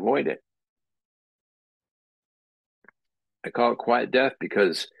 so they avoid it. I call it quiet death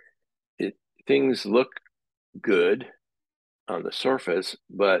because things look good on the surface,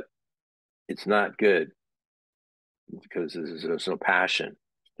 but it's not good because there's no passion.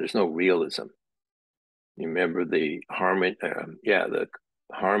 There's no realism. You remember the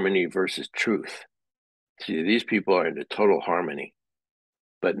harmony versus truth. See, these people are in a total harmony,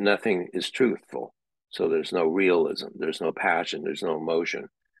 but nothing is truthful. So there's no realism, there's no passion, there's no emotion.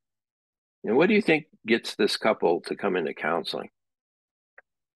 And what do you think gets this couple to come into counseling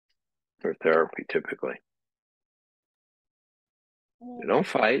or therapy typically? They don't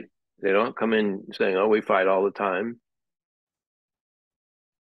fight. They don't come in saying, "Oh, we fight all the time."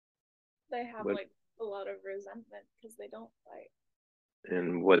 They have What like a lot of resentment because they don't fight.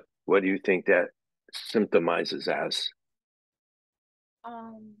 and what do you think that symptomizes as?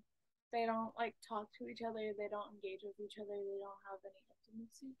 Um, they don't like talk to each other. They don't engage with each other. They don't have any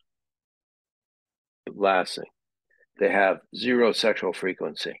intimacy. Last thing, they have zero sexual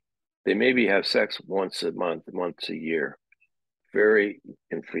frequency. They maybe have sex once a month, once a year, very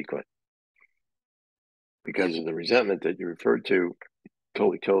infrequent because of the resentment that you referred to.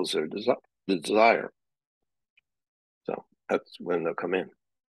 Totally kills their desire. So that's when they'll come in.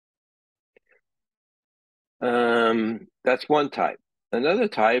 That's one type. Another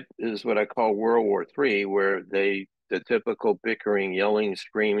type is what I call World War III, where the typical bickering, yelling,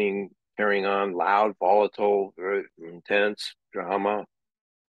 screaming, carrying on, loud, volatile, very intense drama,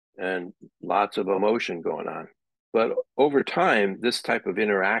 and lots of emotion going on. But over time, this type of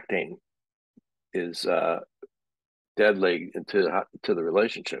interacting is deadly to the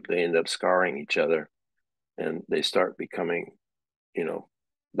relationship. They end up scarring each other, and they start becoming,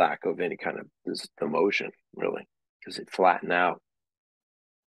 lack of any kind of this emotion, really, because they flatten out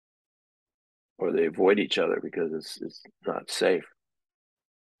or they avoid each other because it's not safe.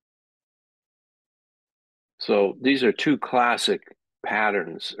 So these are two classic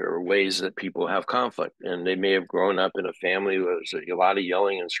patterns or ways that people have conflict, and they may have grown up in a family where there's a lot of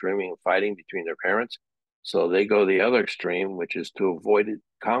yelling and screaming and fighting between their parents. So they go the other extreme, which is to avoid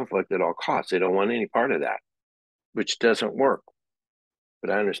conflict at all costs. They don't want any part of that, which doesn't work.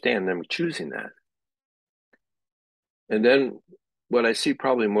 But I understand them choosing that. And then what I see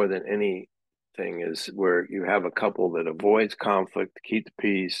probably more than anything is where you have a couple that avoids conflict, keep the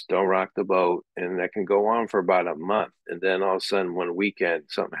peace, don't rock the boat, and that can go on for about a month. And then all of a sudden, one weekend,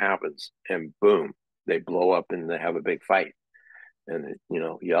 something happens, and boom, they blow up and they have a big fight, and they,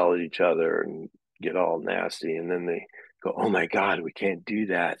 yell at each other and get all nasty. And then they go, "Oh my God, we can't do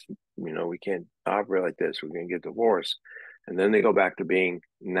that. We can't operate like this. We're going to get divorced." And then they go back to being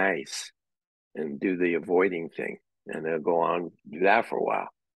nice and do the avoiding thing, and they'll go on do that for a while,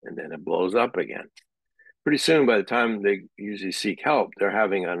 and then it blows up again. Pretty soon, by the time they usually seek help, they're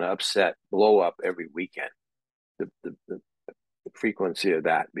having an upset blow up every weekend. The frequency of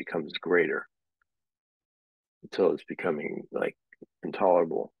that becomes greater until it's becoming like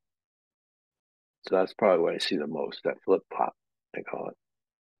intolerable. So that's probably what I see the most, that flip pop, I call it.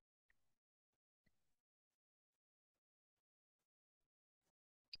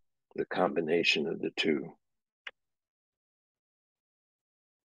 the combination of the two.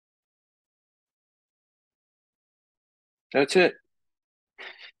 That's it.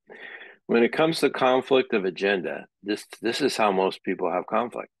 When it comes to conflict of agenda, this is how most people have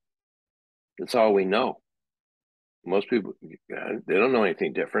conflict. That's all we know. Most people, they don't know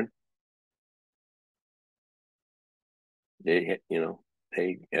anything different. They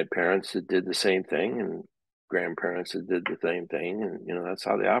had parents that did the same thing and grandparents that did the same thing, and that's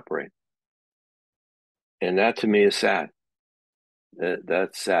how they operate. And that to me is sad.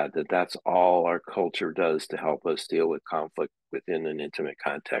 That's sad that that's all our culture does to help us deal with conflict within an intimate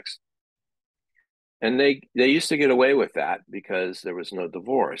context. And they used to get away with that because there was no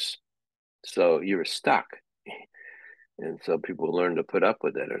divorce, so you were stuck, and so people learned to put up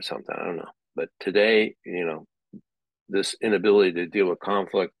with it or something. I don't know, but today, this inability to deal with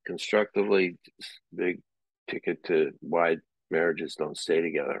conflict constructively is a big ticket to why marriages don't stay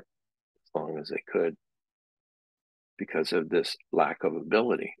together as long as they could, because of this lack of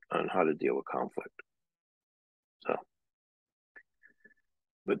ability on how to deal with conflict. So,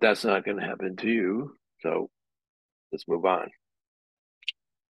 but that's not going to happen to you. So let's move on.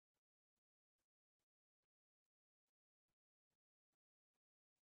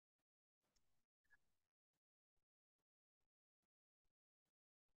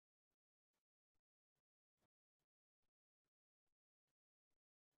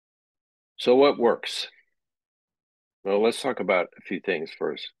 So what works? Well, let's talk about a few things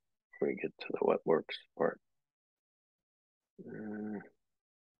first before we get to the what works part.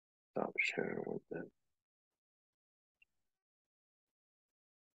 Stop sharing with that.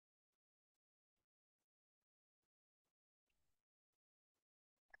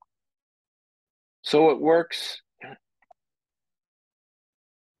 So it works.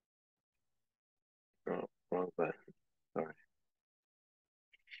 Oh, wrong button. Sorry.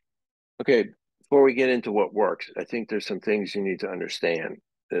 Okay, before we get into what works, I think there's some things you need to understand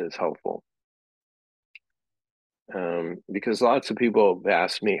that is helpful. Because lots of people have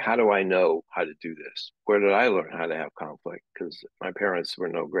asked me, how do I know how to do this? Where did I learn how to have conflict? Because my parents were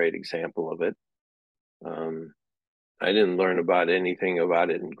no great example of it. Um, I didn't learn about anything about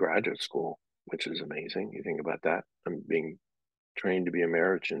it in graduate school, which is amazing. You think about that. I'm being trained to be a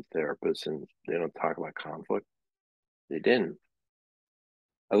marriage therapist, and they don't talk about conflict. They didn't.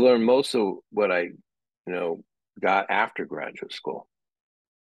 I learned most of what got after graduate school.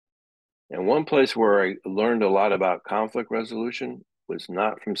 And one place where I learned a lot about conflict resolution was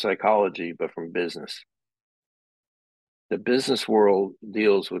not from psychology, but from business. The business world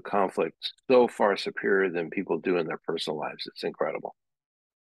deals with conflict so far superior than people do in their personal lives. It's incredible.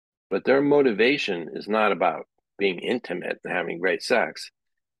 But their motivation is not about being intimate and having great sex.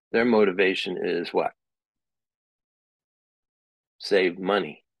 Their motivation is what? Save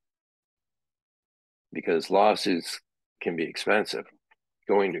money. Because lawsuits can be expensive.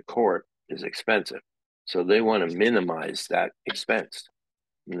 Going to court is expensive. So they want to minimize that expense.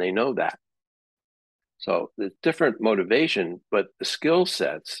 And they know that. So the different motivation, but the skill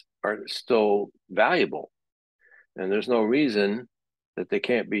sets are still valuable. And there's no reason that they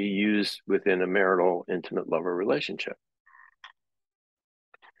can't be used within a marital, intimate lover relationship.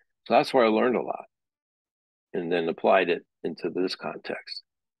 So that's where I learned a lot and then applied it into this context.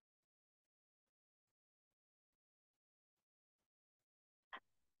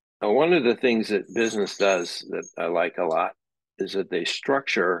 Now, one of the things that business does that I like a lot is that they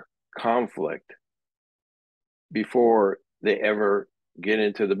structure conflict before they ever get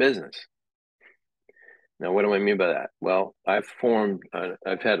into the business. Now, what do I mean by that? Well, I've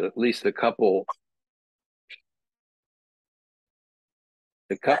had at least a couple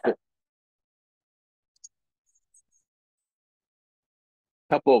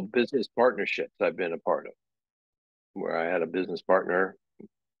of business partnerships I've been a part of, where I had a business partner,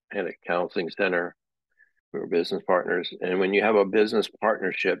 had a counseling center. We were business partners. And when you have a business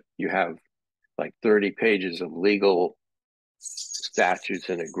partnership, you have like 30 pages of legal statutes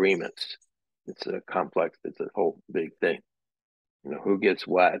and agreements. It's a whole big thing. Who gets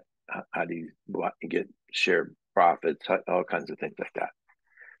what? How do you get shared profits? All kinds of things like that.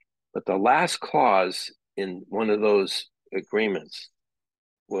 But the last clause in one of those agreements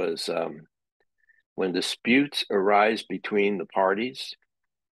was when disputes arise between the parties,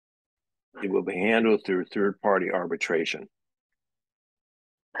 it will be handled through third-party arbitration.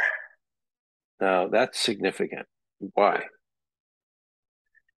 Now, that's significant. Why?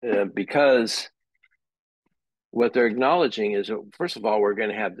 Because what they're acknowledging is, first of all, we're going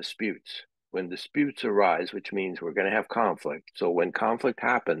to have disputes. When disputes arise, which means we're going to have conflict. So when conflict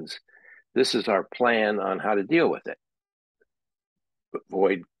happens, this is our plan on how to deal with it.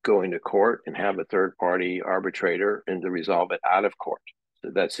 avoid going to court and have a third party arbitrator and to resolve it out of court.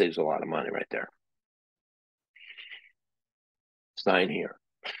 So that saves a lot of money right there. Sign here.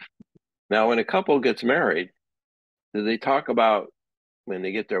 Now, when a couple gets married, do they talk about when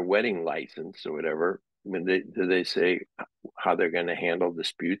they get their wedding license or whatever? Do they say how they're going to handle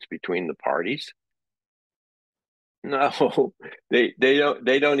disputes between the parties? No, they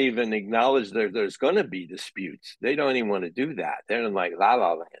don't even acknowledge there's going to be disputes. They don't even want to do that. They're in like la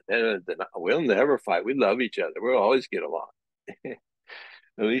la land. We'll never fight. We love each other. We'll always get along. At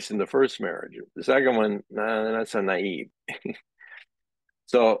least in the first marriage. The second one, nah, that's so naive.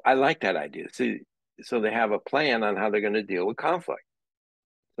 So I like that idea. See, so they have a plan on how they're going to deal with conflict.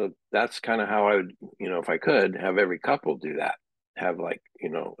 So that's kind of how I would, if I could, have every couple do that. Have like,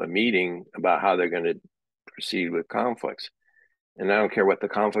 a meeting about how they're going to proceed with conflicts. And I don't care what the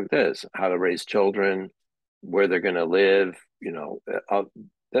conflict is, how to raise children, where they're going to live,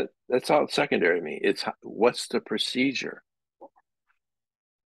 that's all secondary to me. It's what's the procedure.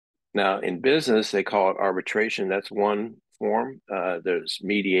 Now, in business, they call it arbitration. That's one form. There's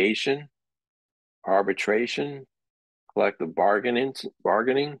mediation, arbitration, collective bargaining.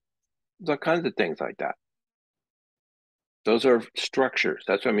 There's all kinds of things like that. Those are structures.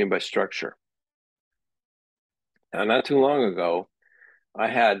 That's what I mean by structure. Now, not too long ago, I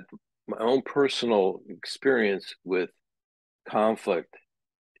had my own personal experience with conflict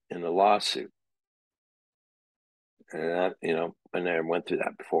in a lawsuit. And I never went through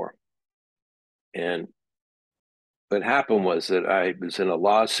that before. And what happened was that I was in a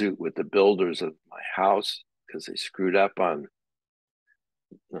lawsuit with the builders of my house because they screwed up on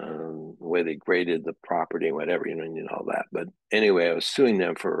the way they graded the property and whatever, all that. But anyway, I was suing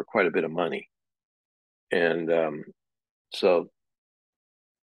them for quite a bit of money. And so,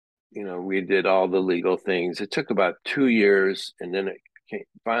 we did all the legal things. It took about 2 years. And then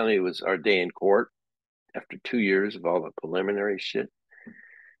finally, it was our day in court after 2 years of all the preliminary shit.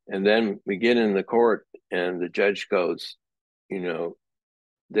 And then we get in the court and the judge goes,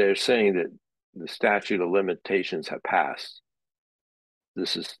 they're saying that the statute of limitations have passed.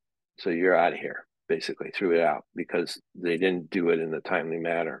 So you're out of here, basically threw it out because they didn't do it in a timely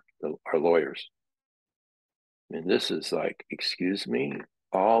manner, our lawyers. And this is like, excuse me,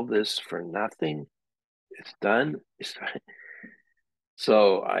 all this for nothing? It's done?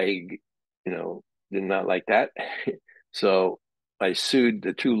 So I, did not like that. So I sued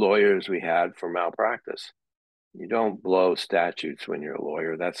the two lawyers we had for malpractice. You don't blow statutes when you're a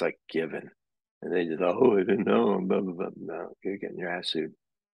lawyer. That's like given. And they just, oh, I didn't know. Blah, blah, blah. No, you're getting your ass sued.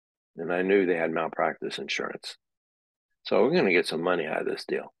 And I knew they had malpractice insurance. So we're going to get some money out of this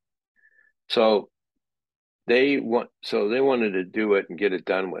deal. So they wanted to do it and get it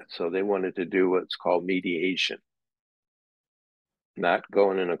done with. So they wanted to do what's called mediation, not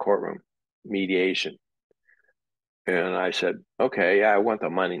going in a courtroom, mediation. And I said, okay, yeah, I want the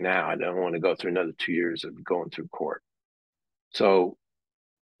money now. I don't want to go through another 2 years of going through court. So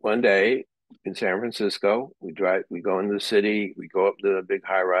one day in San Francisco, we go into the city, we go up to the big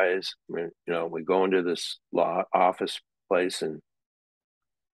high rise, we go into this law office place, and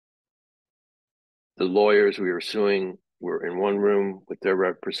the lawyers we were suing were in one room with their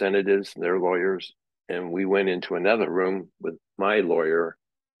representatives and their lawyers, and we went into another room with my lawyer,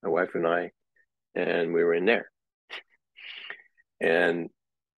 my wife and I, and we were in there. And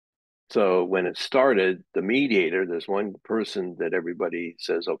so when it started, the mediator, there's one person that everybody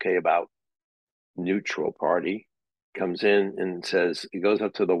says okay about, neutral party, comes in and says, he goes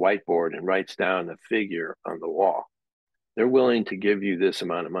up to the whiteboard and writes down a figure on the wall. They're willing to give you this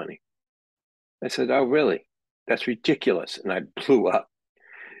amount of money. I said, oh, really? That's ridiculous. And I blew up.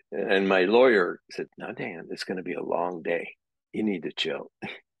 And my lawyer said, no, Dan, it's going to be a long day. You need to chill.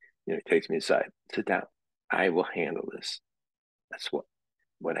 He takes me aside, sit down. I will handle this. That's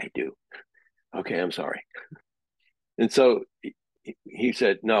what I do. Okay, I'm sorry. And so he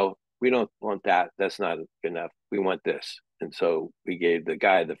said, no, we don't want that. That's not enough. We want this. And so we gave the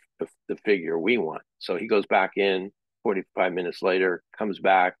guy the figure we want. So he goes back in 45 minutes later, comes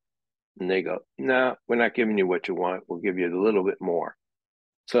back, and they go, no, we're not giving you what you want. We'll give you a little bit more.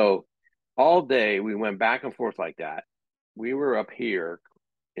 So all day we went back and forth like that. We were up here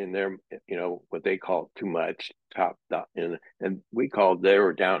in their, what they call too much, top, and they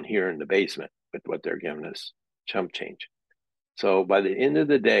were down here in the basement with what they're giving us, chump change. So by the end of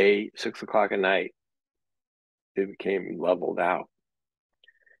the day, 6 o'clock at night, it became leveled out.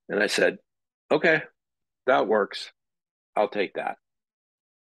 And I said, okay, that works. I'll take that.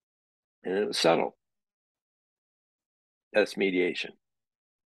 And it was settled. That's mediation.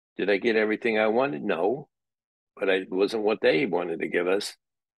 Did I get everything I wanted? No. but it wasn't what they wanted to give us.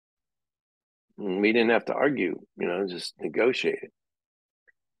 And we didn't have to argue, just negotiate it.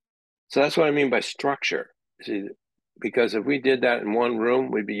 So that's what I mean by structure. See, because if we did that in one room,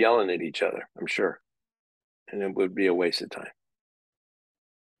 we'd be yelling at each other, I'm sure. And it would be a waste of time.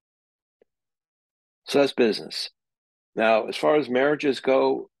 So that's business. Now, as far as marriages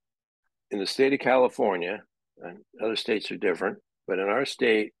go, in the state of California, and other states are different, but in our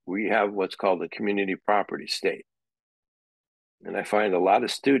state, we have what's called a community property state. And I find a lot of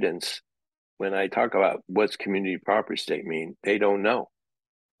students, when I talk about what's community property state mean, they don't know.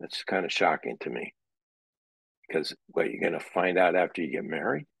 That's kind of shocking to me. Because what, you're going to find out after you get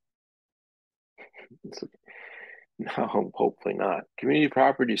married? No, hopefully not. Community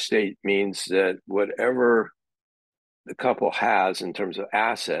property state means that whatever the couple has in terms of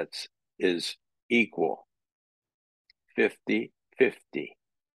assets is equal, 50-50.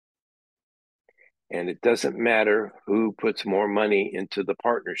 And it doesn't matter who puts more money into the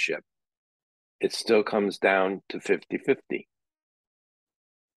partnership. It still comes down to 50-50.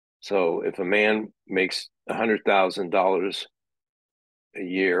 So if a man makes $100,000 a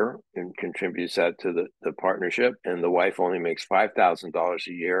year and contributes that to the partnership, and the wife only makes $5,000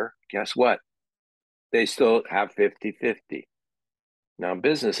 a year, guess what? They still have 50-50. Now, in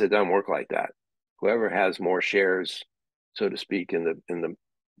business, it doesn't work like that. Whoever has more shares, so to speak, in the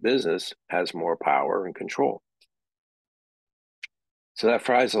business has more power and control. So that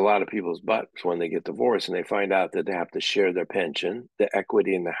fries a lot of people's butts when they get divorced and they find out that they have to share their pension, the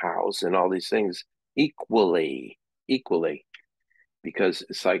equity in the house, and all these things equally. Because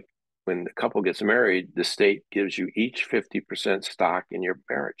it's like when the couple gets married, the state gives you each 50% stock in your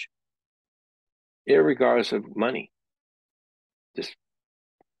marriage, irregardless of money, just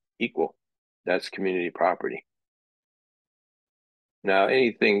equal. That's community property. Now,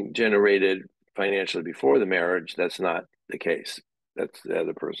 anything generated financially before the marriage, that's not the case. That's the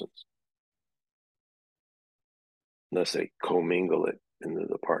other person's, unless they commingle it into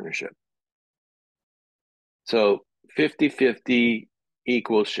the partnership. So 50-50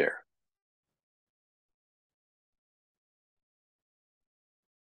 equal share.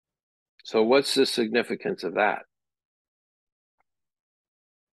 So what's the significance of that?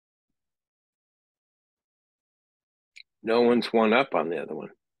 No one's one up on the other one.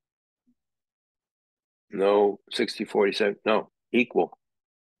 No 60-40, no, equal.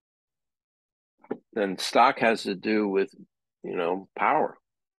 Then stock has to do with, power.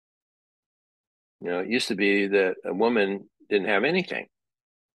 It used to be that a woman didn't have anything.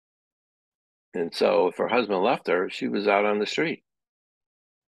 And so if her husband left her, she was out on the street.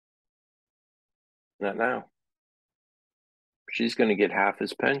 Not now. She's going to get half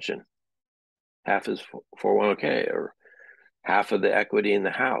his pension, half his 401k, or half of the equity in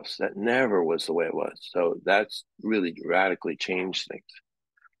the house. That never was the way it was. So that's really radically changed things.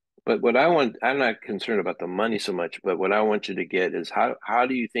 But what I'm not concerned about the money so much, but what I want you to get is how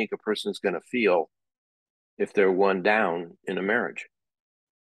do you think a person's going to feel if they're one down in a marriage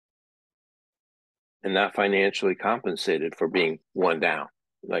and not financially compensated for being one down,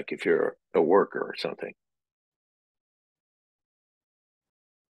 like if you're a worker or something?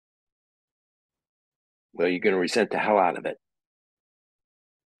 Well, you're going to resent the hell out of it.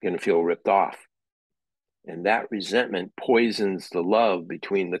 You're going to feel ripped off. And that resentment poisons the love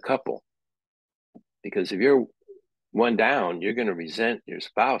between the couple. Because if you're one down, you're going to resent your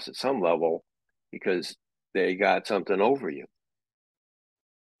spouse at some level because they got something over you.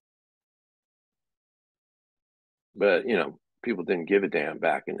 But, people didn't give a damn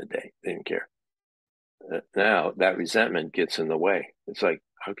back in the day. They didn't care. Now that resentment gets in the way. It's like,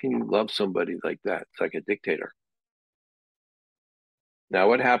 how can you love somebody like that? It's like a dictator. Now,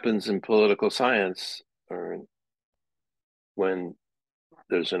 what happens in political science or when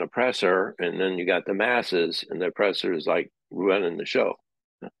there's an oppressor and then you got the masses and the oppressor is like running the show?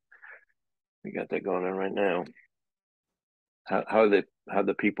 We got that going on right now. How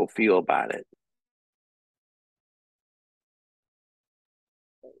the people feel about it?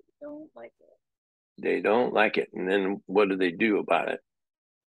 They don't like it. They don't like it. And then what do they do about it?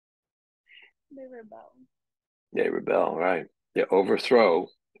 They rebel. They rebel, right? They overthrow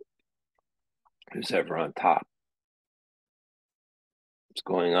who's ever on top. What's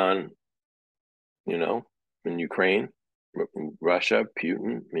going on, in Ukraine, Russia,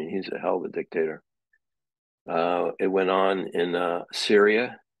 Putin. I mean, he's a hell of a dictator. It went on in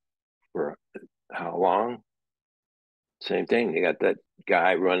Syria for how long? Same thing. They got that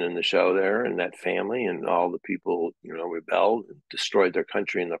guy running the show there and that family and all the people, rebelled and destroyed their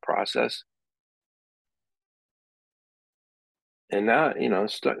country in the process. And now,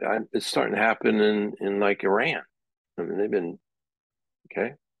 it's starting to happen in like Iran. I mean, they've been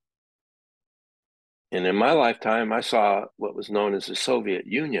okay. And in my lifetime, I saw what was known as the Soviet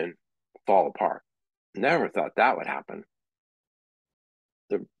Union fall apart. Never thought that would happen.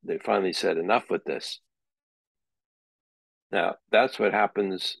 They finally said, enough with this. Now, that's what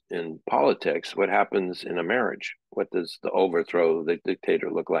happens in politics. What happens in a marriage? What does the overthrow of the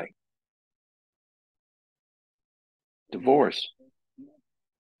dictator look like? Divorce.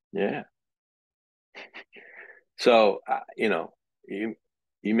 Yeah. So, you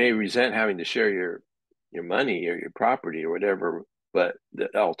may resent having to share your money or your property or whatever, but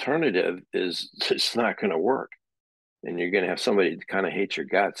the alternative is it's not going to work, and you're going to have somebody kind of hate your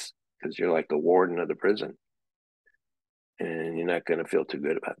guts because you're like the warden of the prison, and you're not going to feel too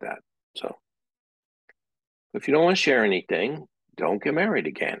good about that. So, if you don't want to share anything, don't get married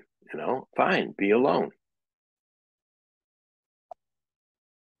again. Fine, be alone.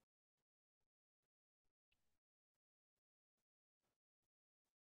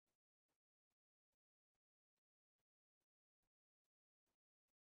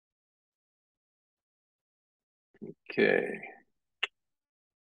 Okay.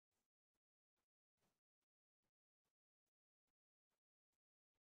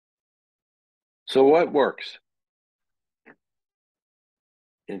 So, what works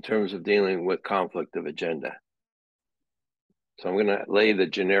in terms of dealing with conflict of agenda? So, I'm going to lay the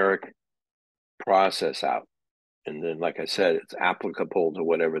generic process out. And then, like I said, it's applicable to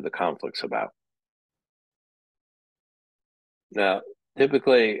whatever the conflict's about. Now,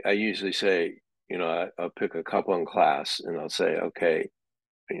 typically, I usually say, I'll pick a couple in class and I'll say, okay,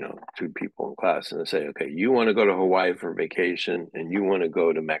 two people in class, and I'll say, okay, you want to go to Hawaii for vacation and you want to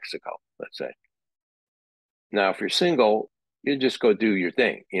go to Mexico, let's say. Now, if you're single, you just go do your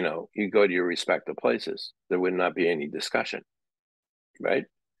thing. You go to your respective places. There would not be any discussion, right?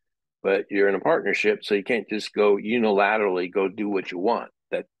 But you're in a partnership, so you can't just go unilaterally go do what you want.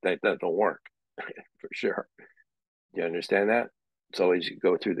 That doesn't work for sure. Do you understand that? It's always you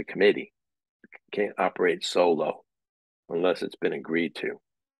go through the committee. You can't operate solo unless it's been agreed to.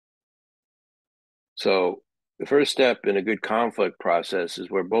 So the first step in a good conflict process is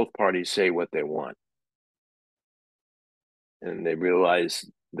where both parties say what they want. And they realize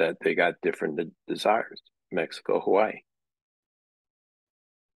that they got different desires. Mexico, Hawaii.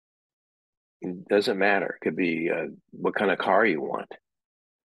 It doesn't matter. It could be what kind of car you want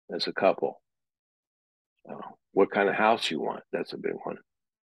as a couple. What kind of house you want. That's a big one.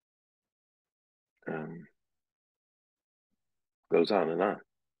 Um, Goes on and on.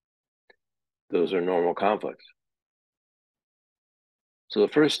 Those are normal conflicts. So the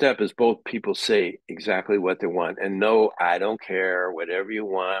first step is both people say exactly what they want. And no, I don't care, whatever you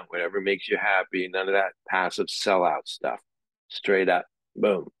want, whatever makes you happy, none of that passive sellout stuff. Straight up,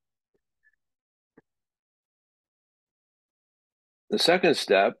 boom. The second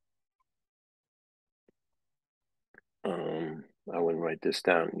step, I wouldn't write this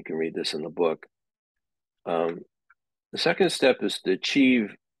down. You can read this in the book. The second step is to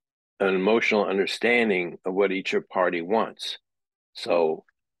achieve an emotional understanding of what each party wants. So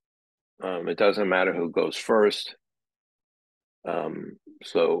it doesn't matter who goes first.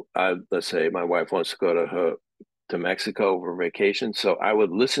 So let's say my wife wants to go to Mexico for vacation. So I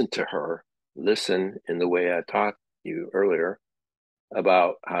would listen to her, listen in the way I taught you earlier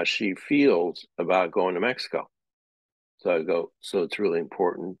about how she feels about going to Mexico. So I go, so it's really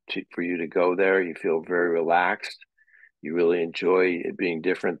important for you to go there. You feel very relaxed. You really enjoy it being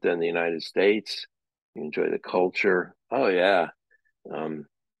different than the United States. You enjoy the culture. Oh, yeah. Um,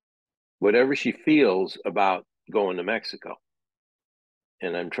 Whatever she feels about going to Mexico.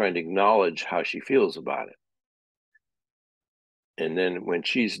 And I'm trying to acknowledge how she feels about it. And then when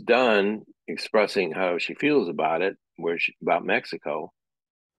she's done expressing how she feels about it, about Mexico,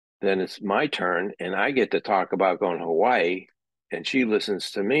 then it's my turn and I get to talk about going to Hawaii, and she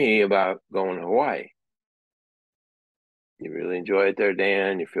listens to me about going to Hawaii. You really enjoy it there,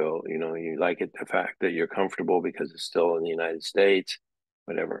 Dan. You feel, you like it, the fact that you're comfortable because it's still in the United States,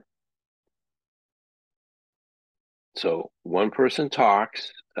 whatever. So one person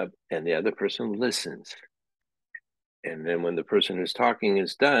talks and the other person listens. And then when the person who's talking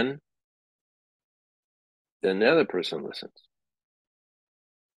is done, then the other person listens.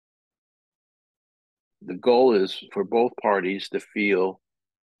 The goal is for both parties to feel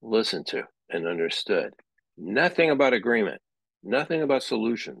listened to and understood. Nothing about agreement, nothing about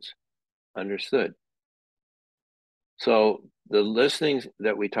solutions. Understood. So the listening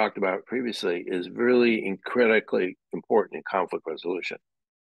that we talked about previously is really critically important in conflict resolution,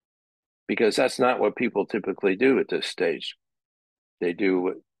 because that's not what people typically do at this stage. They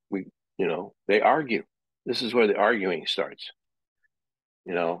do what they argue. This is where the arguing starts.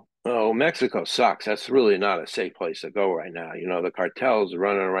 Oh, Mexico sucks. That's really not a safe place to go right now. The cartels are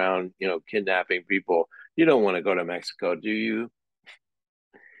running around, kidnapping people. You don't want to go to Mexico, do you?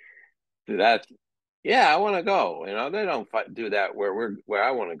 That, yeah, I want to go. They don't do that where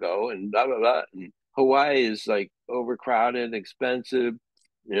I want to go, and blah blah blah. And Hawaii is like overcrowded, expensive,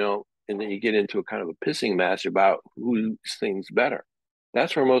 and then you get into a kind of a pissing match about whose thing's better.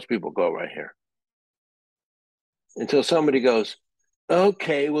 That's where most people go right here. Until somebody goes,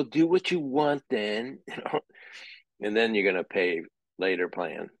 okay, we'll do what you want then, and then you're going to pay later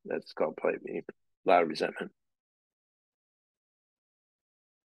plan. That's called play me. A lot of resentment.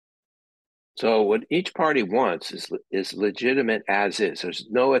 So what each party wants is legitimate as is. There's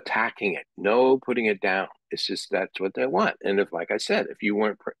no attacking it, no putting it down. It's just that's what they want. And if, like I said,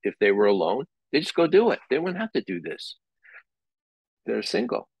 if they were alone, they just go do it. They wouldn't have to do this. They're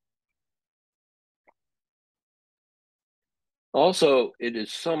single. Also, it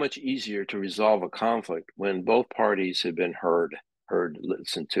is so much easier to resolve a conflict when both parties have been heard,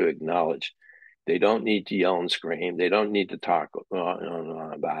 listened to, acknowledged. They don't need to yell and scream. They don't need to talk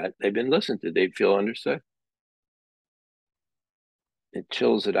on about it. They've been listened to. They feel understood. It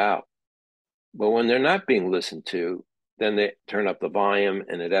chills it out. But when they're not being listened to, then they turn up the volume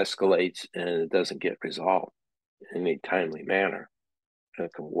and it escalates and it doesn't get resolved in a timely manner. And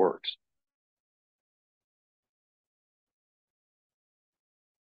it works.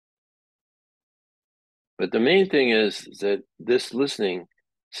 But the main thing is that this listening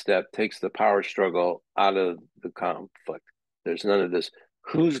step takes the power struggle out of the conflict. There's none of this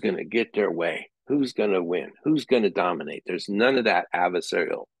who's going to get their way, who's going to win, who's going to dominate. There's none of that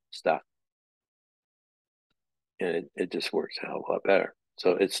adversarial stuff. And it just works a hell of a lot better.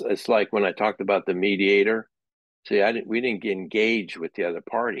 So it's like when I talked about the mediator. See, we didn't get engaged with the other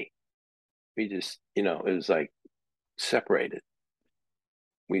party. We just, it was like separated.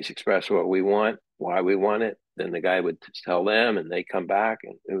 We express what we want, why we want it. Then the guy would tell them, and they come back,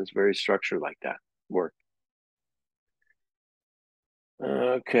 and it was very structured like that. Work.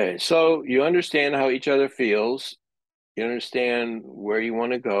 Okay, so you understand how each other feels. You understand where you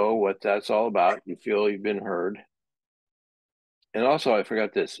want to go, what that's all about. You feel you've been heard. And also, I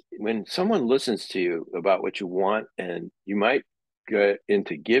forgot this. When someone listens to you about what you want, and you might get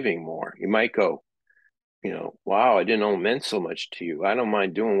into giving more, you might go, wow, I didn't know it meant so much to you. I don't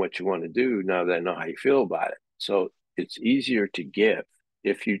mind doing what you want to do now that I know how you feel about it. So it's easier to give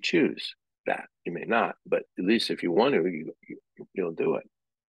if you choose that. You may not, but at least if you want to, you'll do it.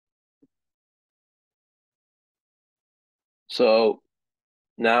 So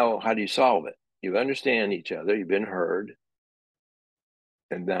now, how do you solve it? You understand each other, you've been heard,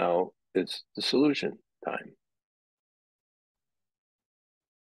 and now it's the solution time.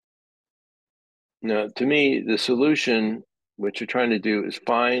 Now, to me, the solution, what you're trying to do is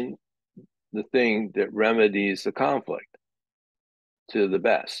find the thing that remedies the conflict to the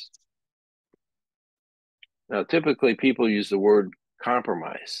best. Now, typically people use the word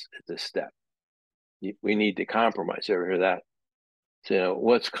compromise at this step. We need to compromise. You ever hear that? So,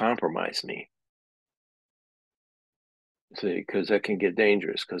 what's compromise mean? See, because that can get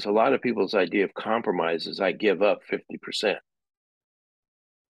dangerous. Because a lot of people's idea of compromise is I give up 50%.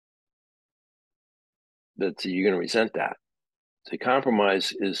 But you're going to resent that. See,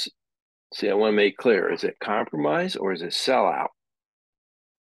 compromise is, I want to make clear, is it compromise or is it sellout?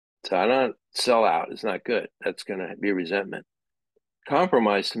 So I don't sell out. It's not good. That's going to be resentment.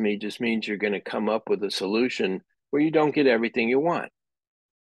 Compromise to me just means you're going to come up with a solution where you don't get everything you want,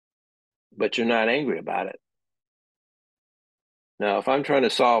 but you're not angry about it. Now, if I'm trying to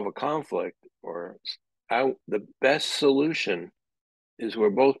solve a conflict the best solution is where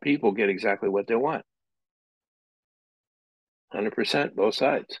both people get exactly what they want. 100%, both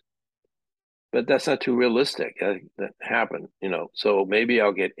sides. But that's not too realistic. That happen, So maybe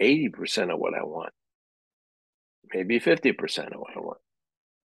I'll get 80% of what I want, maybe 50% of what I want.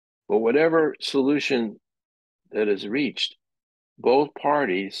 But whatever solution that is reached, both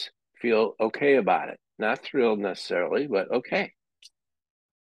parties feel okay about it. Not thrilled necessarily, but okay.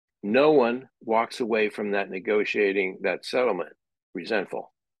 No one walks away from that negotiating, that settlement,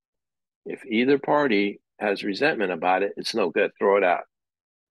 resentful. If either party has resentment about it, it's no good. Throw it out.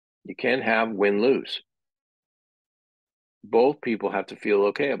 You can't have win-lose. Both people have to feel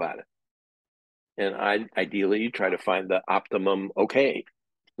okay about it. And ideally, you try to find the optimum okay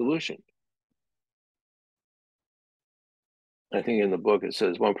solution. I think in the book it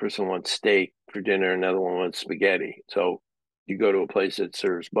says one person wants steak for dinner, another one wants spaghetti. So you go to a place that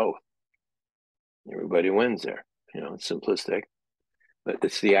serves both. Everybody wins there. It's simplistic, but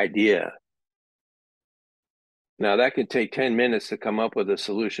it's the idea. Now that could take 10 minutes to come up with a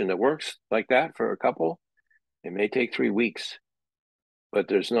solution that works like that for a couple. It may take 3 weeks, but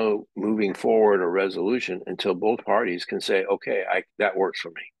there's no moving forward or resolution until both parties can say, okay, that works for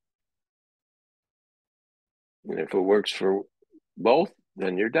me. And if it works for both,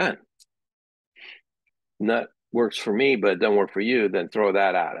 then you're done. Not works for me, but it doesn't work for you, then throw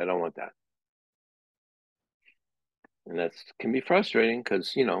that out. I don't want that. And that can be frustrating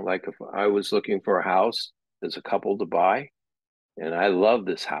because, like if I was looking for a house as a couple to buy, and I love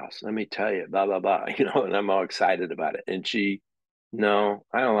this house, let me tell you, blah, blah, blah, and I'm all excited about it. And no,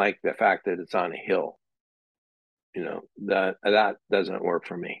 I don't like the fact that it's on a hill. That doesn't work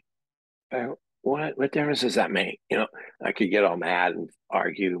for me. What difference does that make? I could get all mad and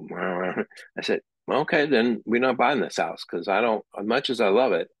argue. I said, well, okay, then we're not buying this house because I don't, as much as I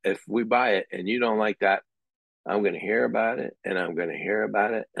love it, if we buy it and you don't like that, I'm going to hear about it and I'm going to hear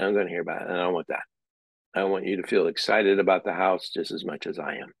about it and I'm going to hear about it. And I don't want that. I want you to feel excited about the house just as much as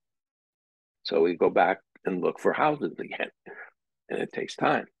I am. So we go back and look for houses again, and it takes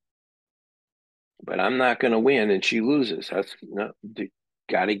time. But I'm not going to win and she loses. That's no,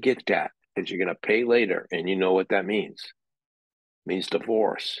 got to get that because you're going to pay later. And you know what that means. It means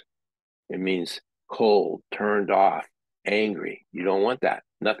divorce. It means cold, turned off, angry. You don't want that.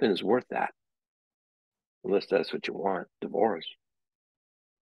 Nothing's worth that unless that's what you want, divorce.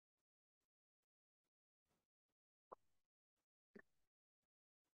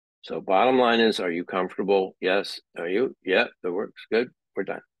 So bottom line is, are you comfortable? Yes. Are you? Yeah, that works. Good. We're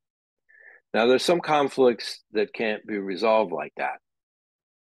done. Now, there's some conflicts that can't be resolved like that.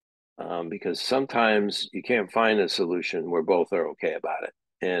 Because sometimes you can't find a solution where both are okay about it.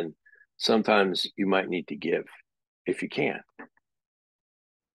 And sometimes you might need to give if you can.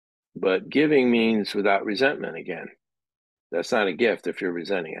 But giving means without resentment again. That's not a gift if you're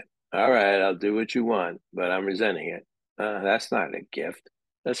resenting it. All right, I'll do what you want, but I'm resenting it. That's not a gift.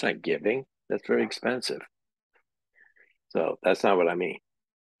 That's not giving. That's very expensive. So that's not what I mean.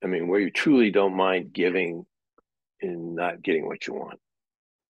 I mean, where you truly don't mind giving and not getting what you want.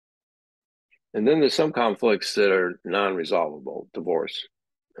 And then there's some conflicts that are non-resolvable, divorce.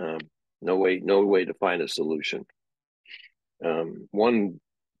 Um, no way to find a solution. One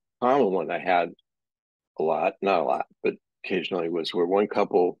common one I had a lot, not a lot, but occasionally was where one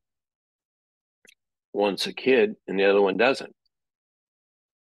couple wants a kid and the other one doesn't.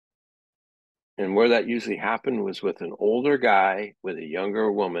 And where that usually happened was with an older guy with a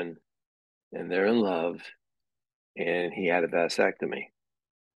younger woman, and they're in love, and he had a vasectomy,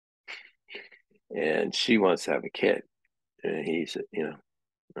 and she wants to have a kid, and he said,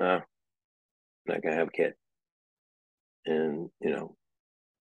 I'm not gonna have a kid, and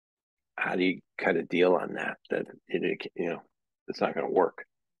how do you cut a deal on that? That it's not going to work.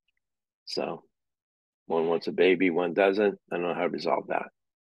 So one wants a baby, one doesn't. I don't know how to resolve that.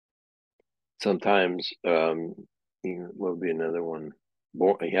 Sometimes, what would be another one?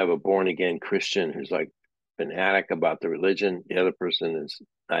 You have a born again Christian who's like fanatic about the religion. The other person is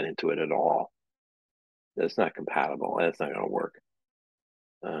not into it at all. That's not compatible. That's not going to work.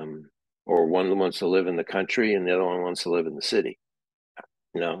 Or one wants to live in the country and the other one wants to live in the city.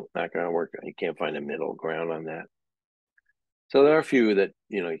 Not going to work. You can't find a middle ground on that. So there are a few that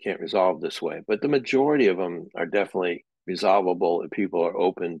you can't resolve this way, but the majority of them are definitely resolvable if people are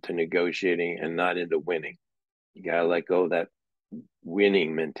open to negotiating and not into winning. You gotta let go of that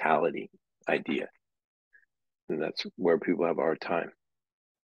winning mentality idea, and that's where people have a hard time.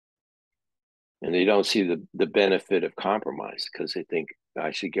 And they don't see the benefit of compromise because they think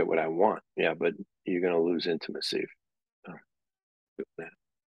I should get what I want. Yeah, but you're going to lose intimacy.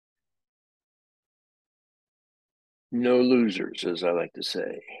 No losers, as I like to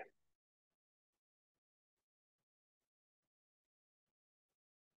say.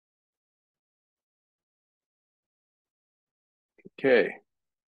 Okay,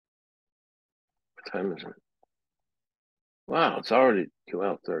 what time is it? Wow, it's already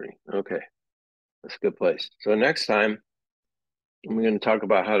 12:30. Okay, that's a good place. So next time, I'm going to talk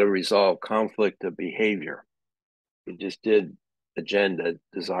about how to resolve conflict of behavior. We just did agenda,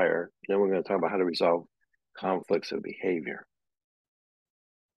 desire. Then we're going to talk about how to resolve conflicts of behavior.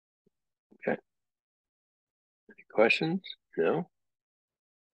 Okay. Any questions? No?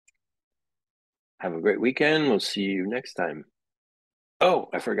 Have a great weekend. We'll see you next time. Oh,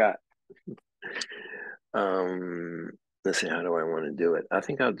 I forgot. Um, let's see, how do I want to do it? I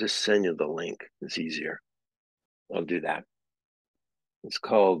think I'll just send you the link. It's easier. I'll do that. It's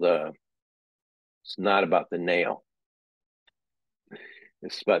called It's Not About the Nail.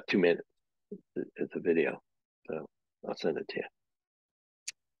 It's about 2 minutes. It's a video. So I'll send it to you.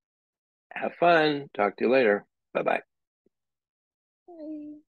 Have fun. Talk to you later. Bye bye.